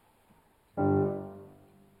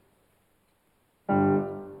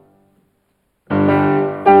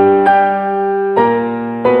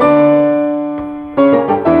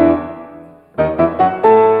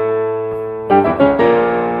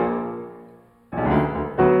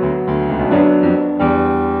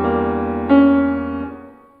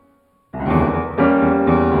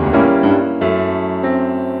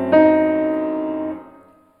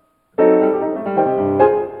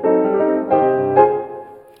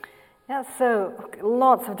 So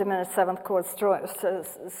lots of diminished seventh chords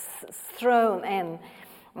thrown in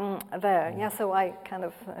there. Yeah, so I kind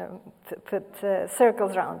of put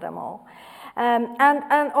circles around them all. And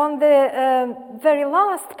on the very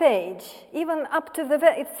last page, even up to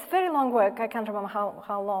it's very long work. I can't remember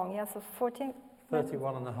how long. Yeah, so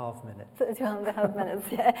 31.5 minutes. 31.5 minutes,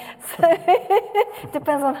 yeah. So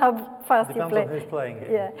depends on how fast you play. Depends on who's playing it.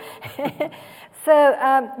 Yeah. So,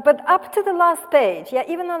 but up to the last page, yeah,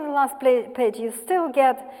 even on the last page, you still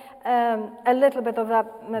get a little bit of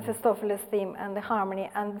that Mephistopheles theme and the harmony.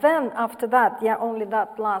 And then after that, yeah, only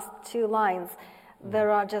that last 2 lines, there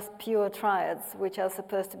are just pure triads, which are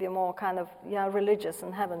supposed to be more kind of, yeah, religious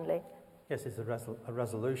and heavenly. Yes, it's a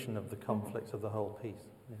resolution of the conflicts of the whole piece.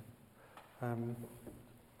 Yeah.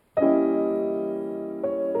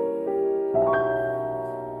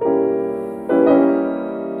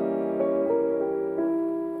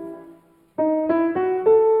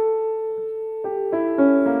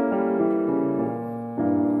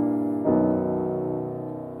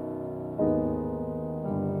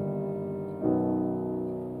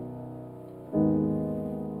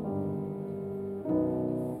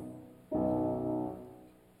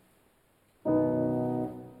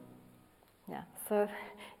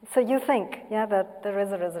 So you think, yeah, that there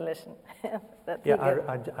is a resolution?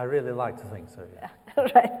 I really like to think so, yeah.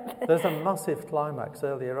 Right. There's a massive climax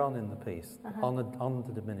earlier on in the piece, on the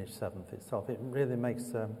diminished seventh itself. It really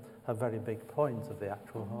makes a very big point of the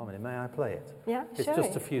actual harmony. May I play it? Yeah, it's sure. It's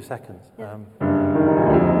just a few seconds. Yeah.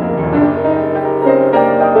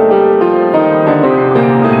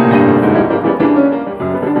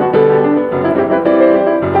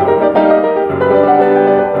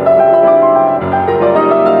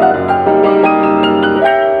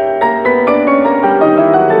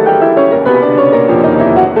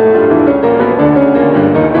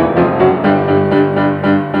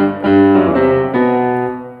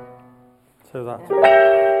 So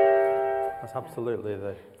that's absolutely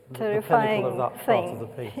the terrifying pinnacle of that thing. Part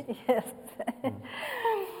of the piece. Yes.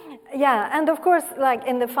 Yeah, and of course, like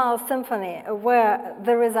in the Faust Symphony, where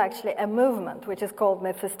there is actually a movement which is called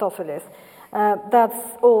Mephistopheles,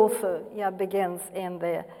 that's also begins in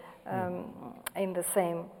the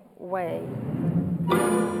same way.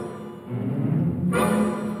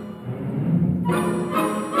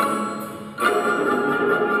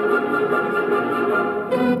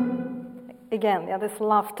 Again, this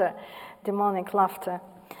laughter, demonic laughter.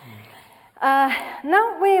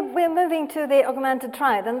 Now we're moving to the augmented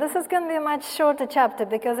triad, and this is going to be a much shorter chapter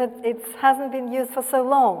because it hasn't been used for so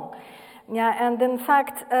long. Yeah, and in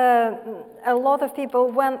fact, a lot of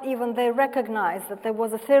people, when even they recognized that there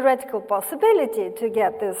was a theoretical possibility to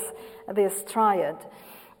get this triad,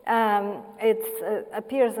 it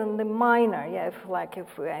appears in the minor. Yeah, if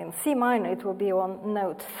we're in C minor, it will be on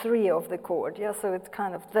note 3 of the chord. Yeah, so it's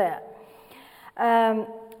kind of there.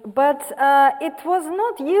 But it was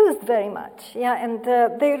not used very much, and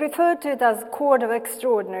they referred to it as chord of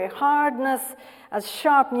extraordinary hardness, as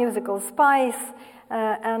sharp musical spice,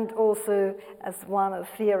 and also, as one of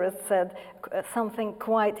the theorists said, something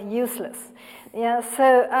quite useless. Yeah,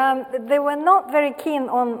 so they were not very keen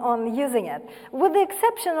on using it, with the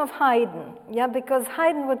exception of Haydn. Yeah, because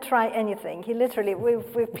Haydn would try anything. He literally,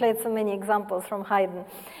 we've played so many examples from Haydn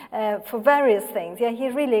for various things. Yeah, he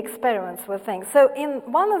really experiments with things. So in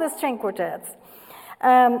one of the string quartets,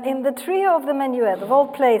 in the trio of the Menuet, of all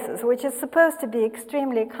places, which is supposed to be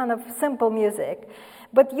extremely kind of simple music,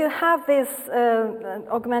 but you have this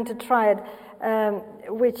augmented triad,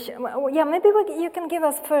 which, maybe you can give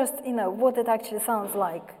us first, what it actually sounds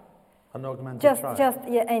like. An augmented triad? Just,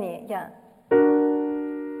 any, yeah.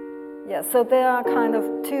 Yeah, so they are kind of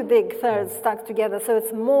two big thirds stuck together, so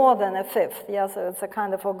it's more than a fifth. Yeah, so it's a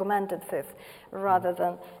kind of augmented fifth rather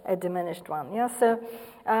than a diminished one. Yeah, so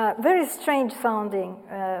very strange sounding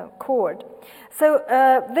chord. So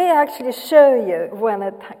they actually show you when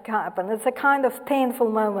it happened. It's a kind of painful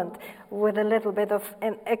moment with a little bit of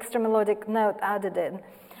an extra melodic note added in.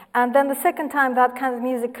 And then the second time that kind of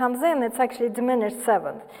music comes in, it's actually diminished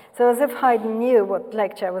seventh. So as if Haydn knew what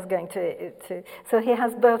lecture I was going to. So he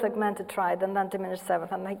has both augmented triad and then diminished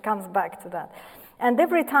seventh, and he comes back to that. And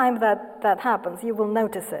every time that happens, you will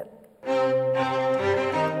notice it.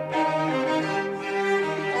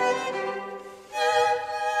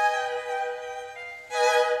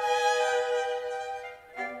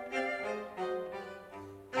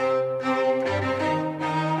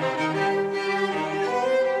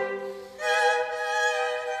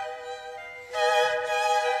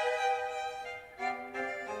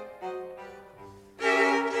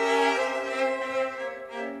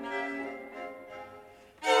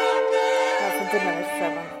 Diminished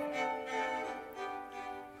seventh.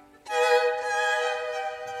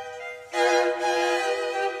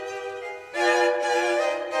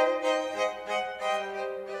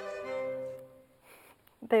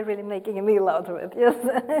 They're really making a meal out of it, yes.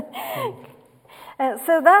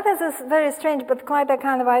 So that is a very strange, but quite a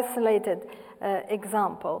kind of isolated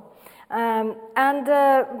example. And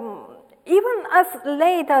even as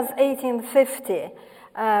late as 1850,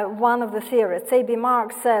 one of the theorists, A.B.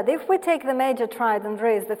 Marx, said, if we take the major triad and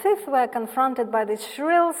raise the fifth, we are confronted by the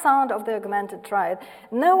shrill sound of the augmented triad.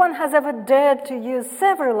 No one has ever dared to use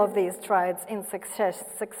several of these triads in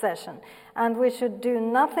succession, and we should do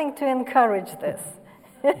nothing to encourage this.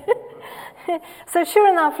 So sure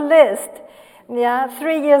enough, Liszt,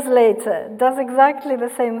 3 years later, does exactly the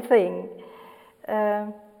same thing.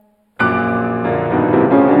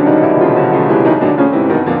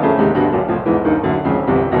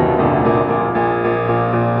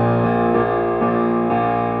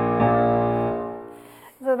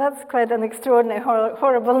 So that's quite an extraordinary,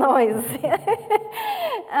 horrible noise.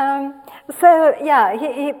 So yeah,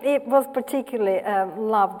 he was particularly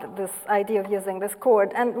loved this idea of using this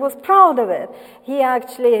chord and was proud of it. He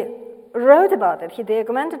actually wrote about it. The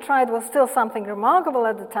augmented triad was still something remarkable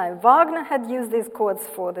at the time. Wagner had used these chords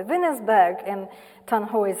for the Wienersberg in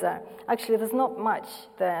Tannhäuser. Actually, there's not much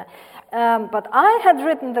there. But I had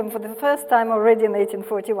written them for the first time already in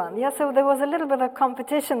 1841. Yeah, so there was a little bit of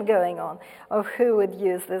competition going on of who would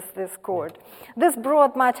use this chord. This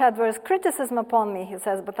brought much adverse criticism upon me, he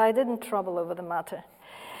says, but I didn't trouble over the matter.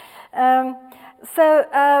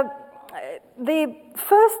 The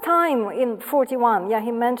first time in 41,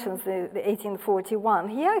 he mentions the 1841,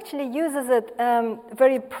 he actually uses it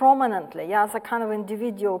very prominently, as a kind of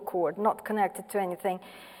individual chord, not connected to anything.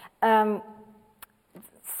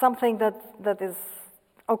 Something that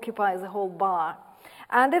occupies the whole bar.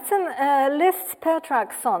 And it's in Liszt's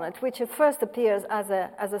Petrarch sonnet, which first appears as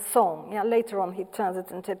a song. Later on, he turns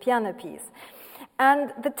it into a piano piece.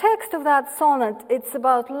 And the text of that sonnet, it's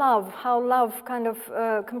about love, how love kind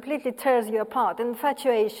of completely tears you apart,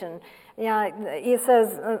 infatuation. He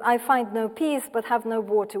says, I find no peace, but have no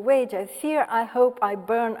war to wage. I fear, I hope, I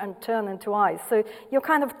burn and turn into ice. So you're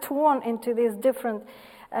kind of torn into these different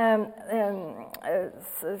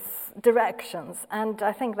directions, and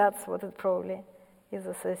I think that's what it probably is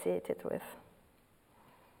associated with.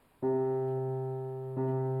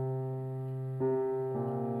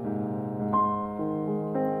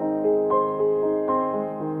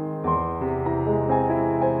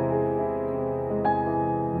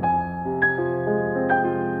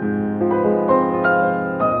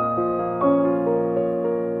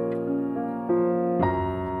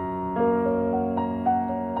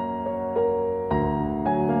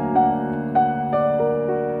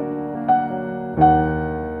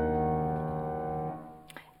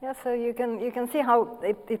 So you can see how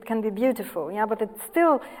it can be beautiful, but it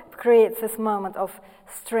still creates this moment of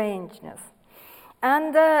strangeness.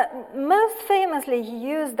 And most famously, he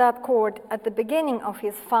used that chord at the beginning of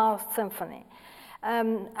his Faust Symphony.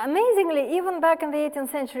 Amazingly, even back in the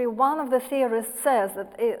 18th century, one of the theorists says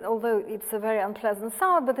that although it's a very unpleasant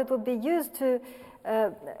sound, but it would be used to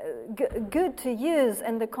good to use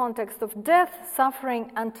in the context of death,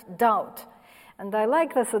 suffering, and doubt. And I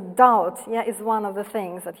like this, doubt, is one of the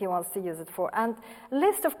things that he wants to use it for. And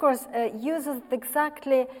Liszt, of course, uses it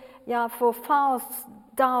exactly, for Faust's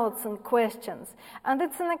doubts and questions. And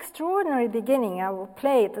it's an extraordinary beginning. I will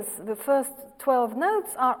play it. The first 12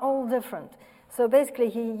 notes are all different. So basically,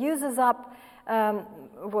 he uses up,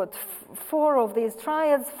 4 of these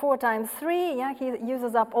triads, 4 times 3. He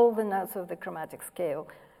uses up all the notes of the chromatic scale.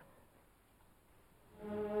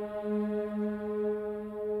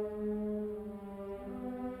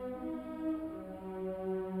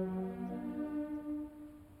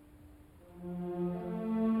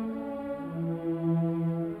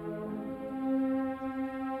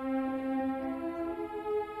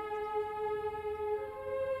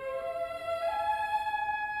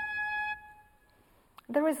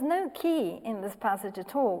 There is no key in this passage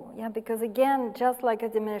at all, yeah, because again, just like a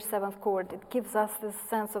diminished seventh chord, it gives us this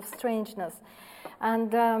sense of strangeness.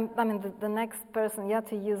 And I mean, the next person, yeah,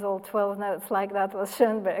 to use all 12 notes like that was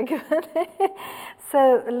Schoenberg.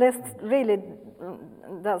 So Liszt really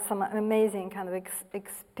does some amazing kind of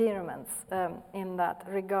experiments in that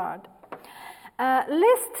regard.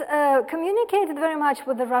 Liszt communicated very much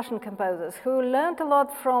with the Russian composers, who learned a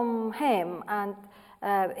lot from him, and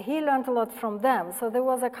he learned a lot from them. So there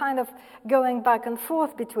was a kind of going back and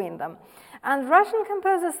forth between them. And Russian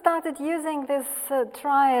composers started using this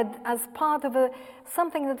triad as part of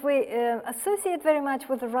something that we associate very much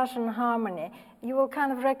with the Russian harmony. You will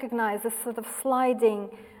kind of recognize this sort of sliding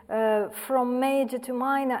from major to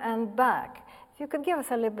minor and back. If you could give us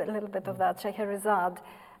a little bit of that Scheherazade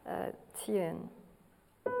tune.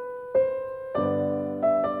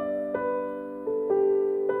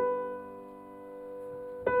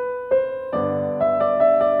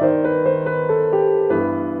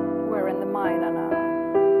 We're in the minor now.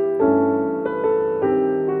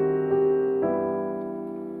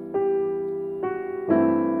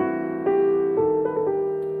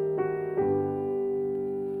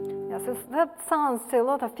 Yes, that sounds to a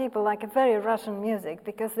lot of people like a very Russian music,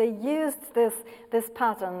 because they used this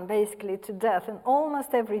pattern basically to death in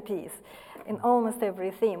almost every piece. In almost every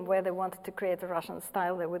theme where they wanted to create a Russian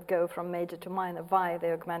style, they would go from major to minor via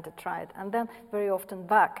the augmented triad, and then very often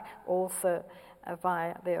back also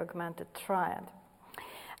via the augmented triad.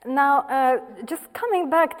 Now, just coming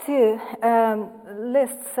back to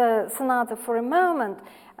Liszt's sonata for a moment,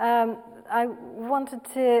 I wanted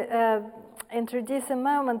to introduce a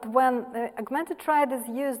moment when the augmented triad is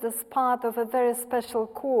used as part of a very special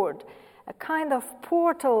chord, a kind of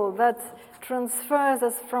portal that transfers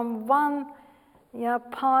us from one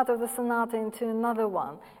part of the sonata into another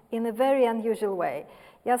one in a very unusual way.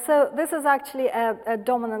 Yeah, so this is actually a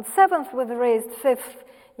dominant seventh with a raised fifth.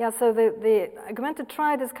 Yeah, so the augmented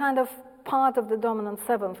triad is kind of part of the dominant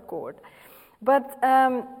seventh chord. But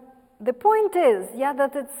the point is, yeah,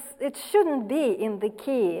 that it shouldn't be in the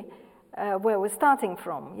key where we're starting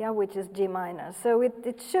from, yeah, which is G minor. So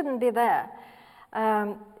it shouldn't be there.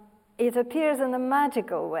 It appears in a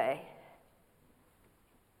magical way.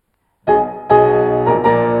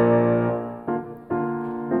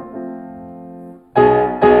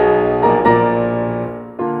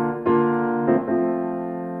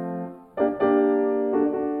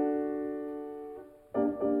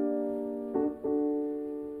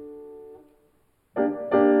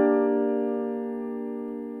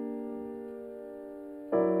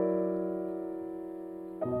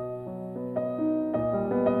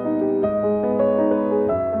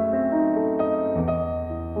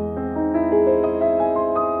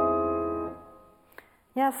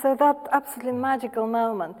 So that absolutely magical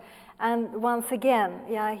moment. And once again,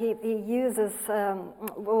 yeah, he uses,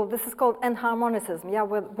 well, this is called enharmonicism, yeah,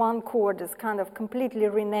 where one chord is kind of completely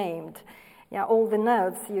renamed. Yeah, all the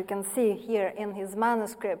notes you can see here in his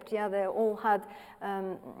manuscript, yeah, they all had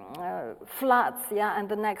flats, yeah, and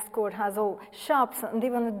the next chord has all sharps and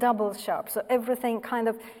even a double sharp. So everything kind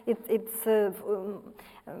of, it's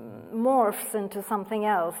morphs into something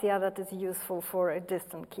else, yeah, that is useful for a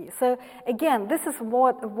distant key. So again, this is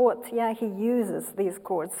what yeah, he uses these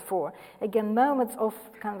chords for. Again, moments of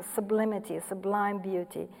kind of sublimity, sublime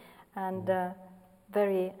beauty, and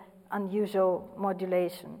very unusual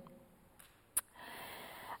modulation.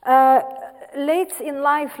 Late in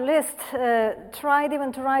life, Liszt tried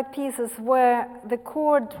even to write pieces where the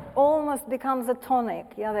chord almost becomes a tonic,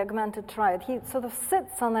 yeah, the augmented triad. He sort of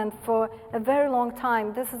sits on it for a very long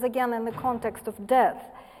time. This is again in the context of death.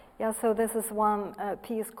 Yeah, so this is one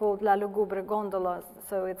piece called La Lugubre Gondola.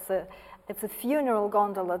 So it's a funeral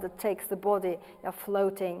gondola that takes the body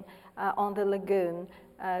floating on the lagoon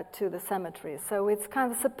to the cemetery. So it's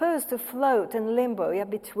kind of supposed to float in limbo, yeah,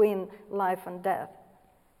 between life and death.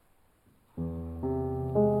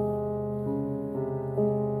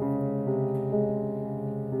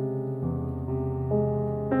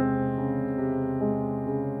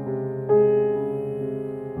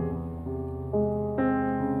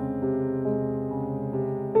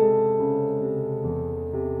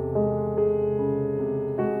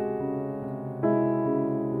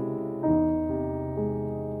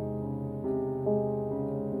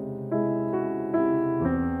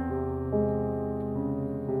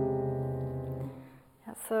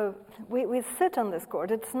 So we sit on this chord.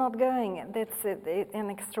 It's not going. It's an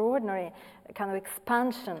extraordinary kind of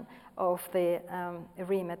expansion of the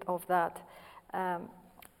remit of that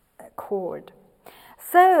chord.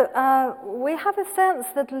 So we have a sense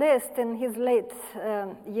that Liszt in his late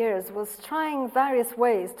years was trying various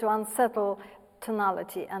ways to unsettle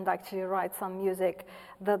tonality and actually write some music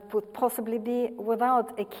that would possibly be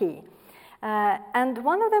without a key. And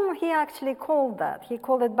one of them he actually called that. He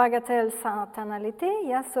called it bagatelle sans tonalité,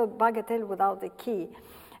 yes, so bagatelle without a key.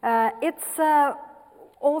 It's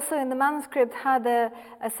also in the manuscript had a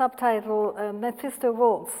subtitle, Mephisto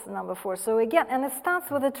Waltz, number 4. So again, and it starts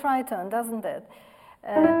with a tritone, doesn't it?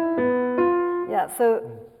 Yeah, so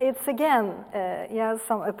it's again,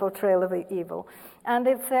 a portrayal of evil. And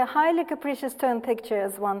it's a highly capricious tone picture,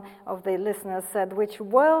 as one of the listeners said, which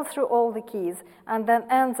whirls through all the keys and then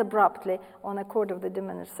ends abruptly on a chord of the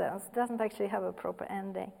diminished seventh. It doesn't actually have a proper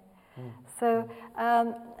ending. So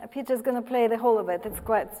Peter's going to play the whole of it. It's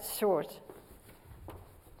quite short.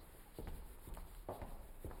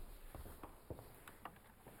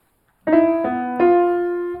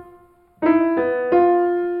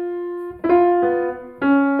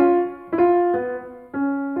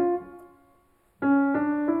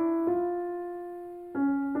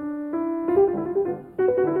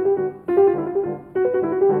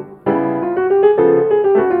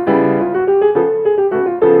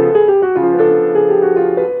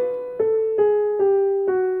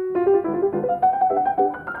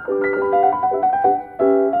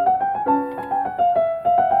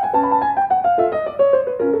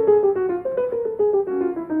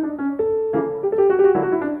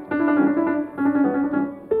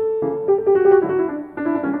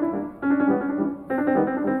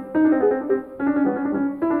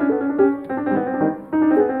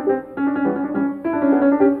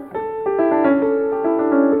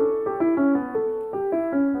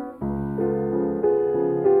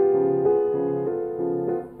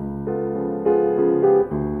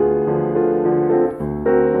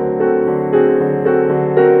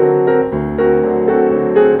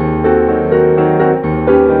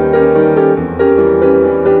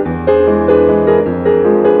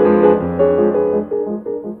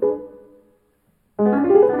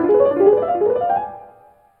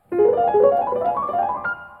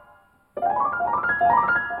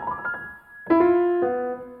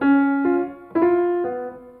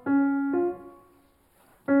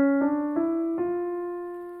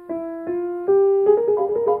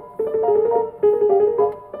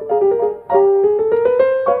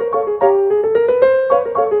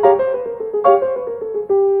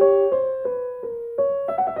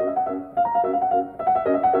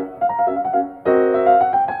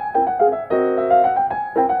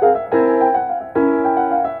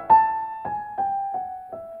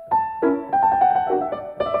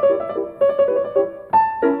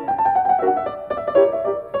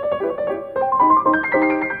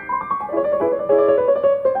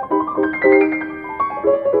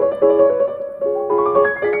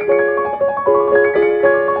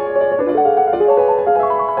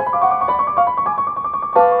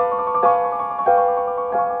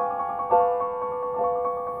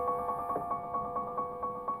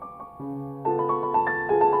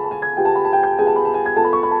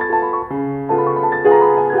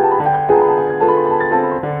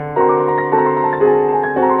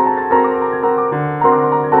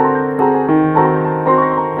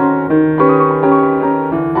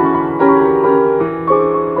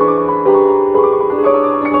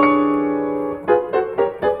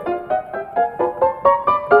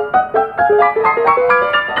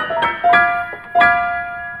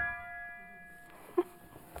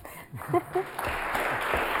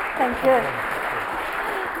 Thank you.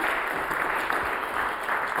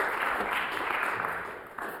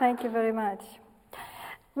 Thank you very much.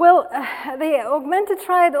 Well, the augmented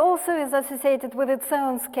triad also is associated with its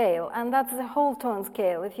own scale, and that's the whole tone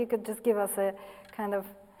scale. If you could just give us a kind of...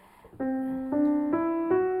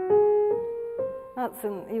 That's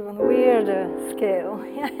an even weirder scale.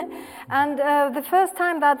 And the first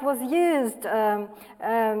time that was used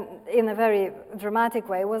in a very dramatic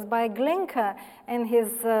way was by Glinka in his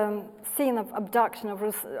scene of abduction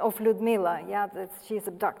of Ludmilla. Yeah, she's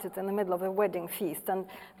abducted in the middle of a wedding feast, and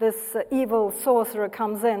this evil sorcerer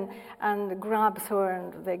comes in and grabs her,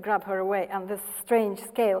 and they grab her away, and this strange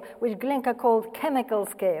scale, which Glinka called chemical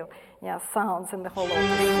scale, sounds in the whole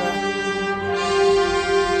orchestra.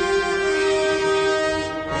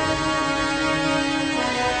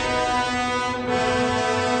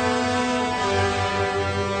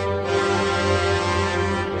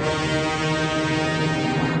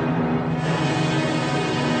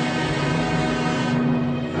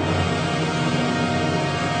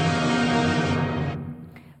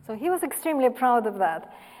 was extremely proud of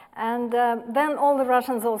that. And then all the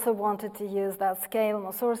Russians also wanted to use that scale.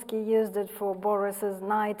 Mussorgsky used it for Boris's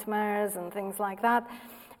Nightmares and things like that.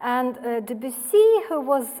 And Debussy, who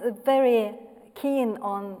was very keen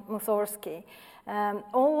on Mussorgsky,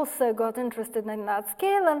 also got interested in that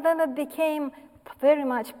scale, and then it became very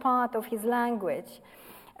much part of his language.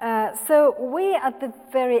 So we, at the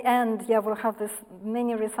very end, will have this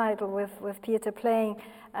mini recital with Peter playing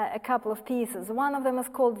a couple of pieces. One of them is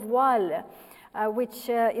called Voile, which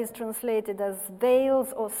is translated as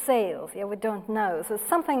veils or sails. We don't know. So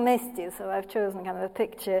something misty, so I've chosen kind of a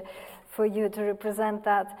picture for you to represent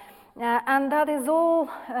that. And that is all,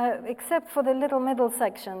 except for the little middle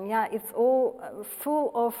section, it's all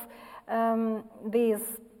full of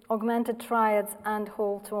these augmented triads and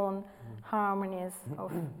whole tone harmonies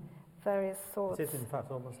of various sorts. It is, in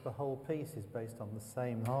fact, almost the whole piece is based on the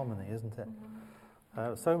same harmony, isn't it?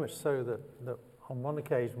 So much so that on one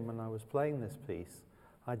occasion when I was playing this piece,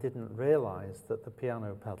 I didn't realise that the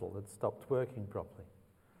piano pedal had stopped working properly.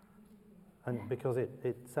 And because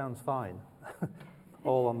it sounds fine,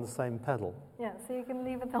 all on the same pedal. Yeah, so you can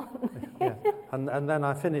leave it on. Yeah. And then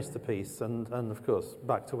I finished the piece and of course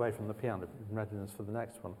backed away from the piano in readiness for the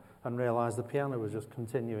next one and realised the piano was just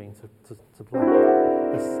continuing to play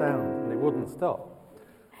this sound and it wouldn't stop,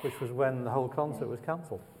 which was when the whole concert was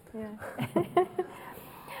cancelled. Yeah.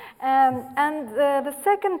 And the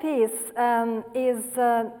second piece is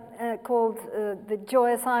called The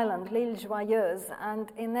Joyous Island, L'Île Joyeuse,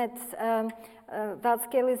 and in it that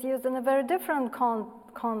scale is used in a very different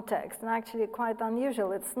context and actually quite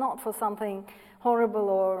unusual. It's not for something horrible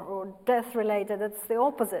or death-related, it's the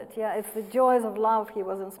opposite. It's the joys of love. He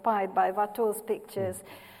was inspired by Watteau's pictures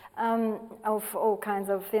of all kinds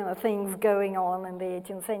of things going on in the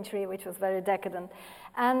 18th century, which was very decadent.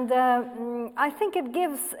 And I think it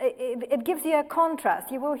gives you a contrast.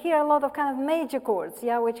 You will hear a lot of kind of major chords,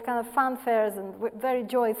 which kind of fanfares and very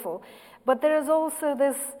joyful. But there is also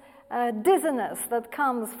this dizziness that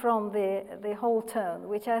comes from the whole tone,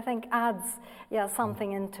 which I think adds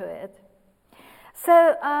something into it.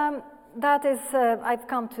 So that is, I've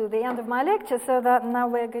come to the end of my lecture, so that now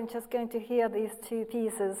we're just going to hear these two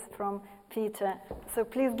pieces from Peter. So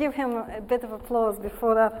please give him a bit of applause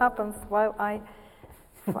before that happens while I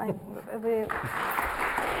find the...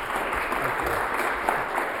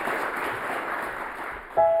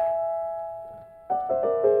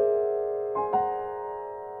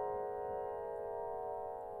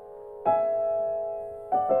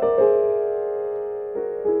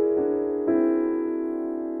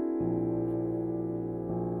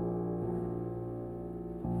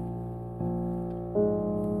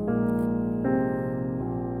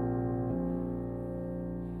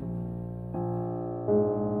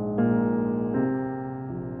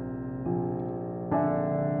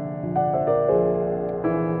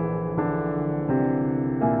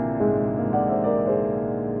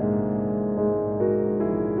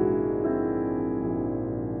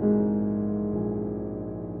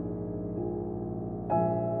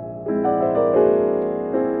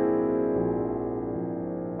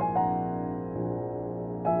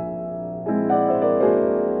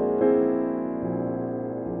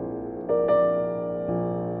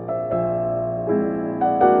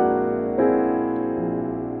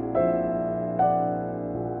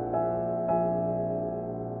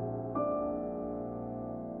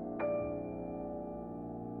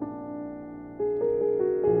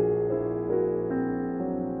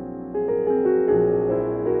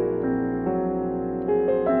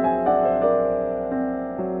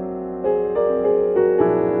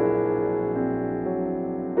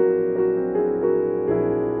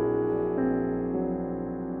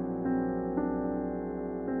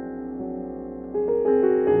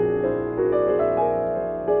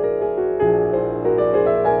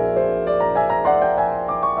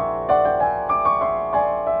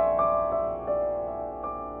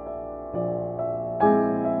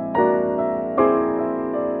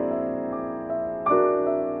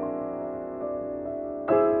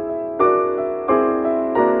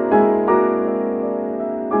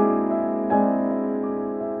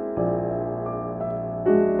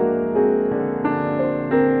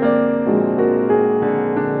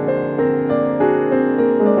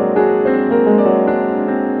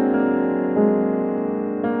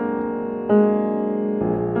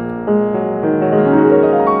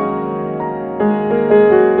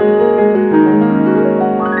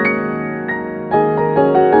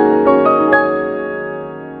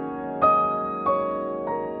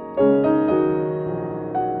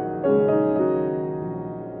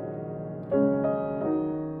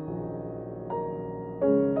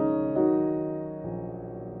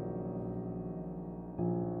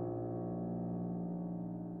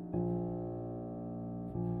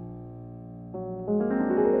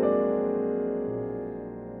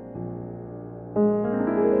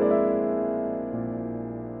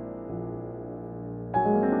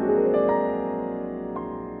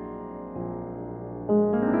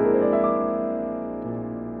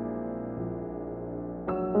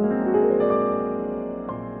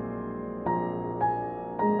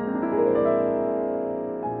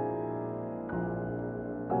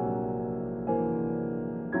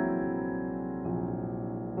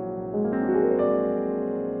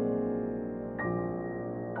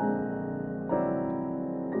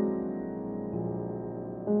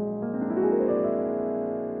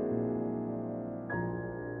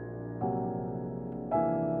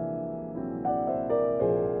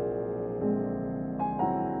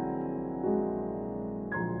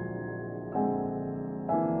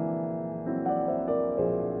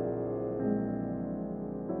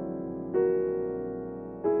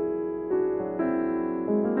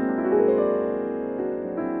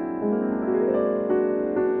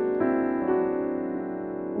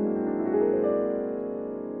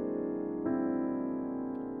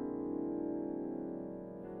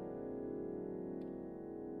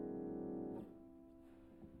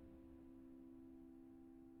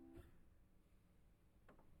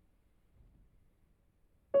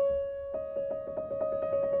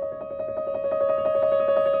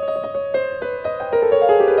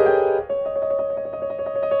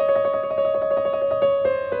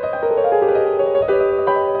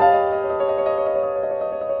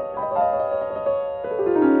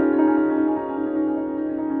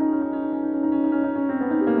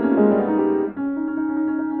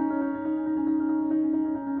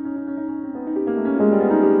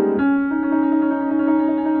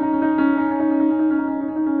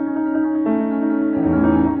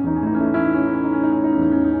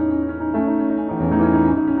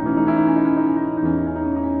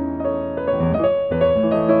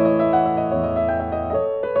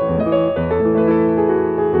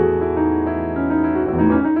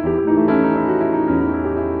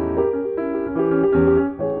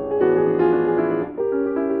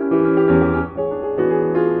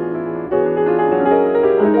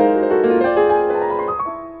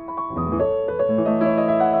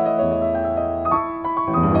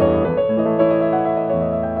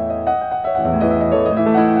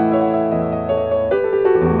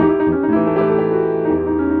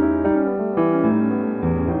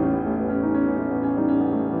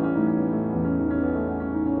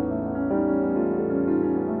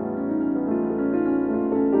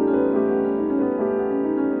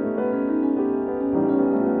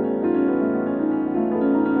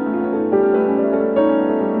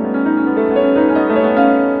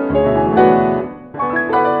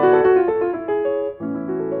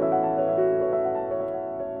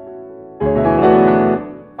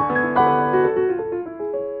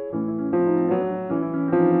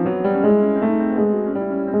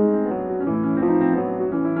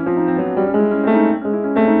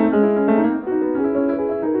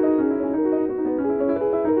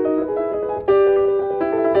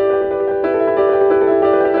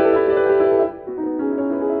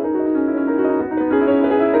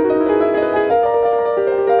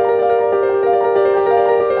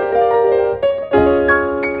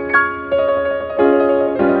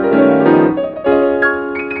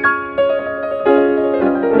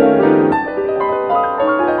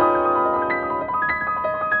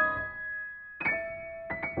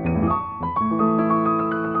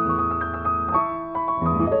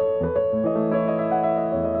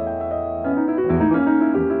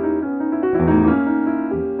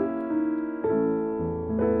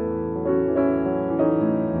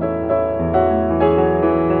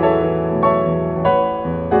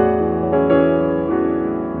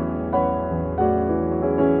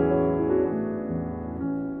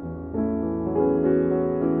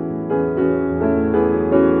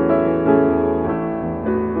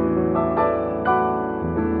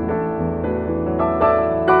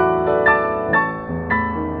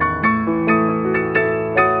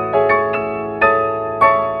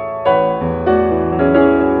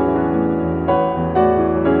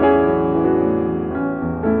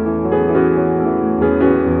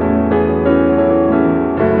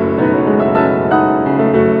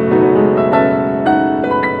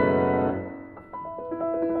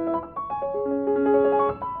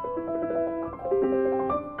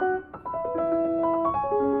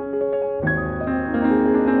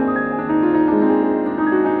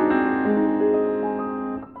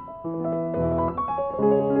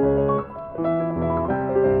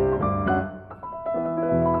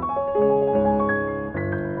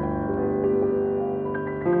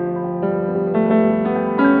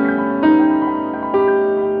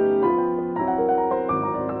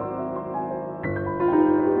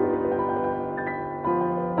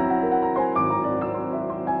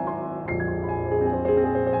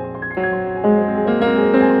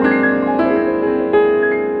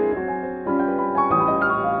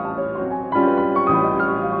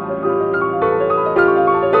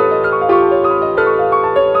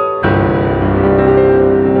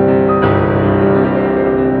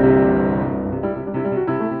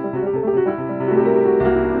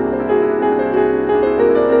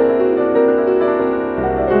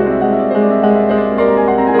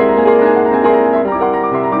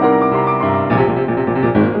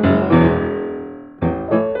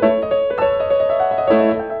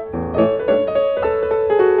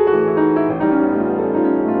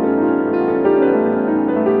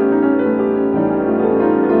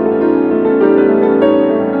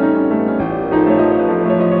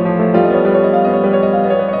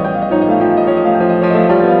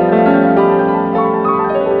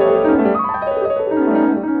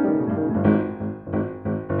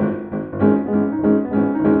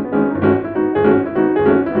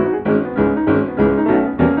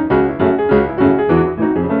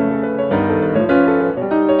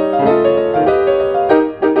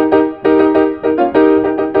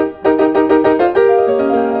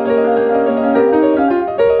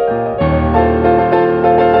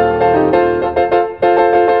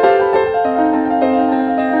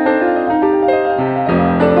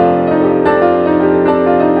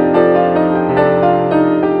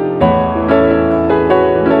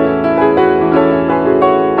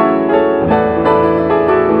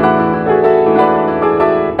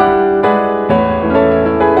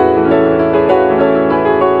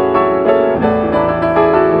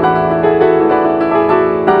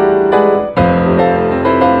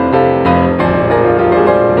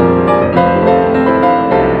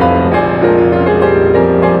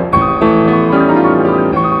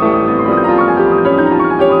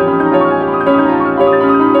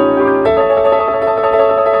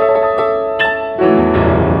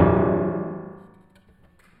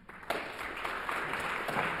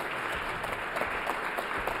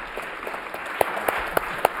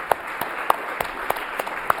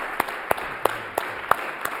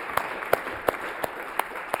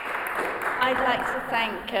 I'd like to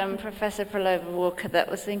thank Professor Pralova-Walker. That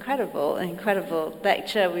was an incredible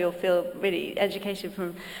lecture. We all feel really educated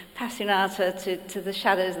from Passionata to the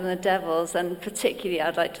shadows and the devils, and particularly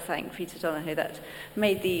I'd like to thank Peter Donoghue. That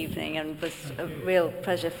made the evening and was a real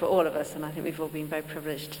pleasure for all of us, and I think we've all been very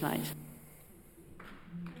privileged tonight.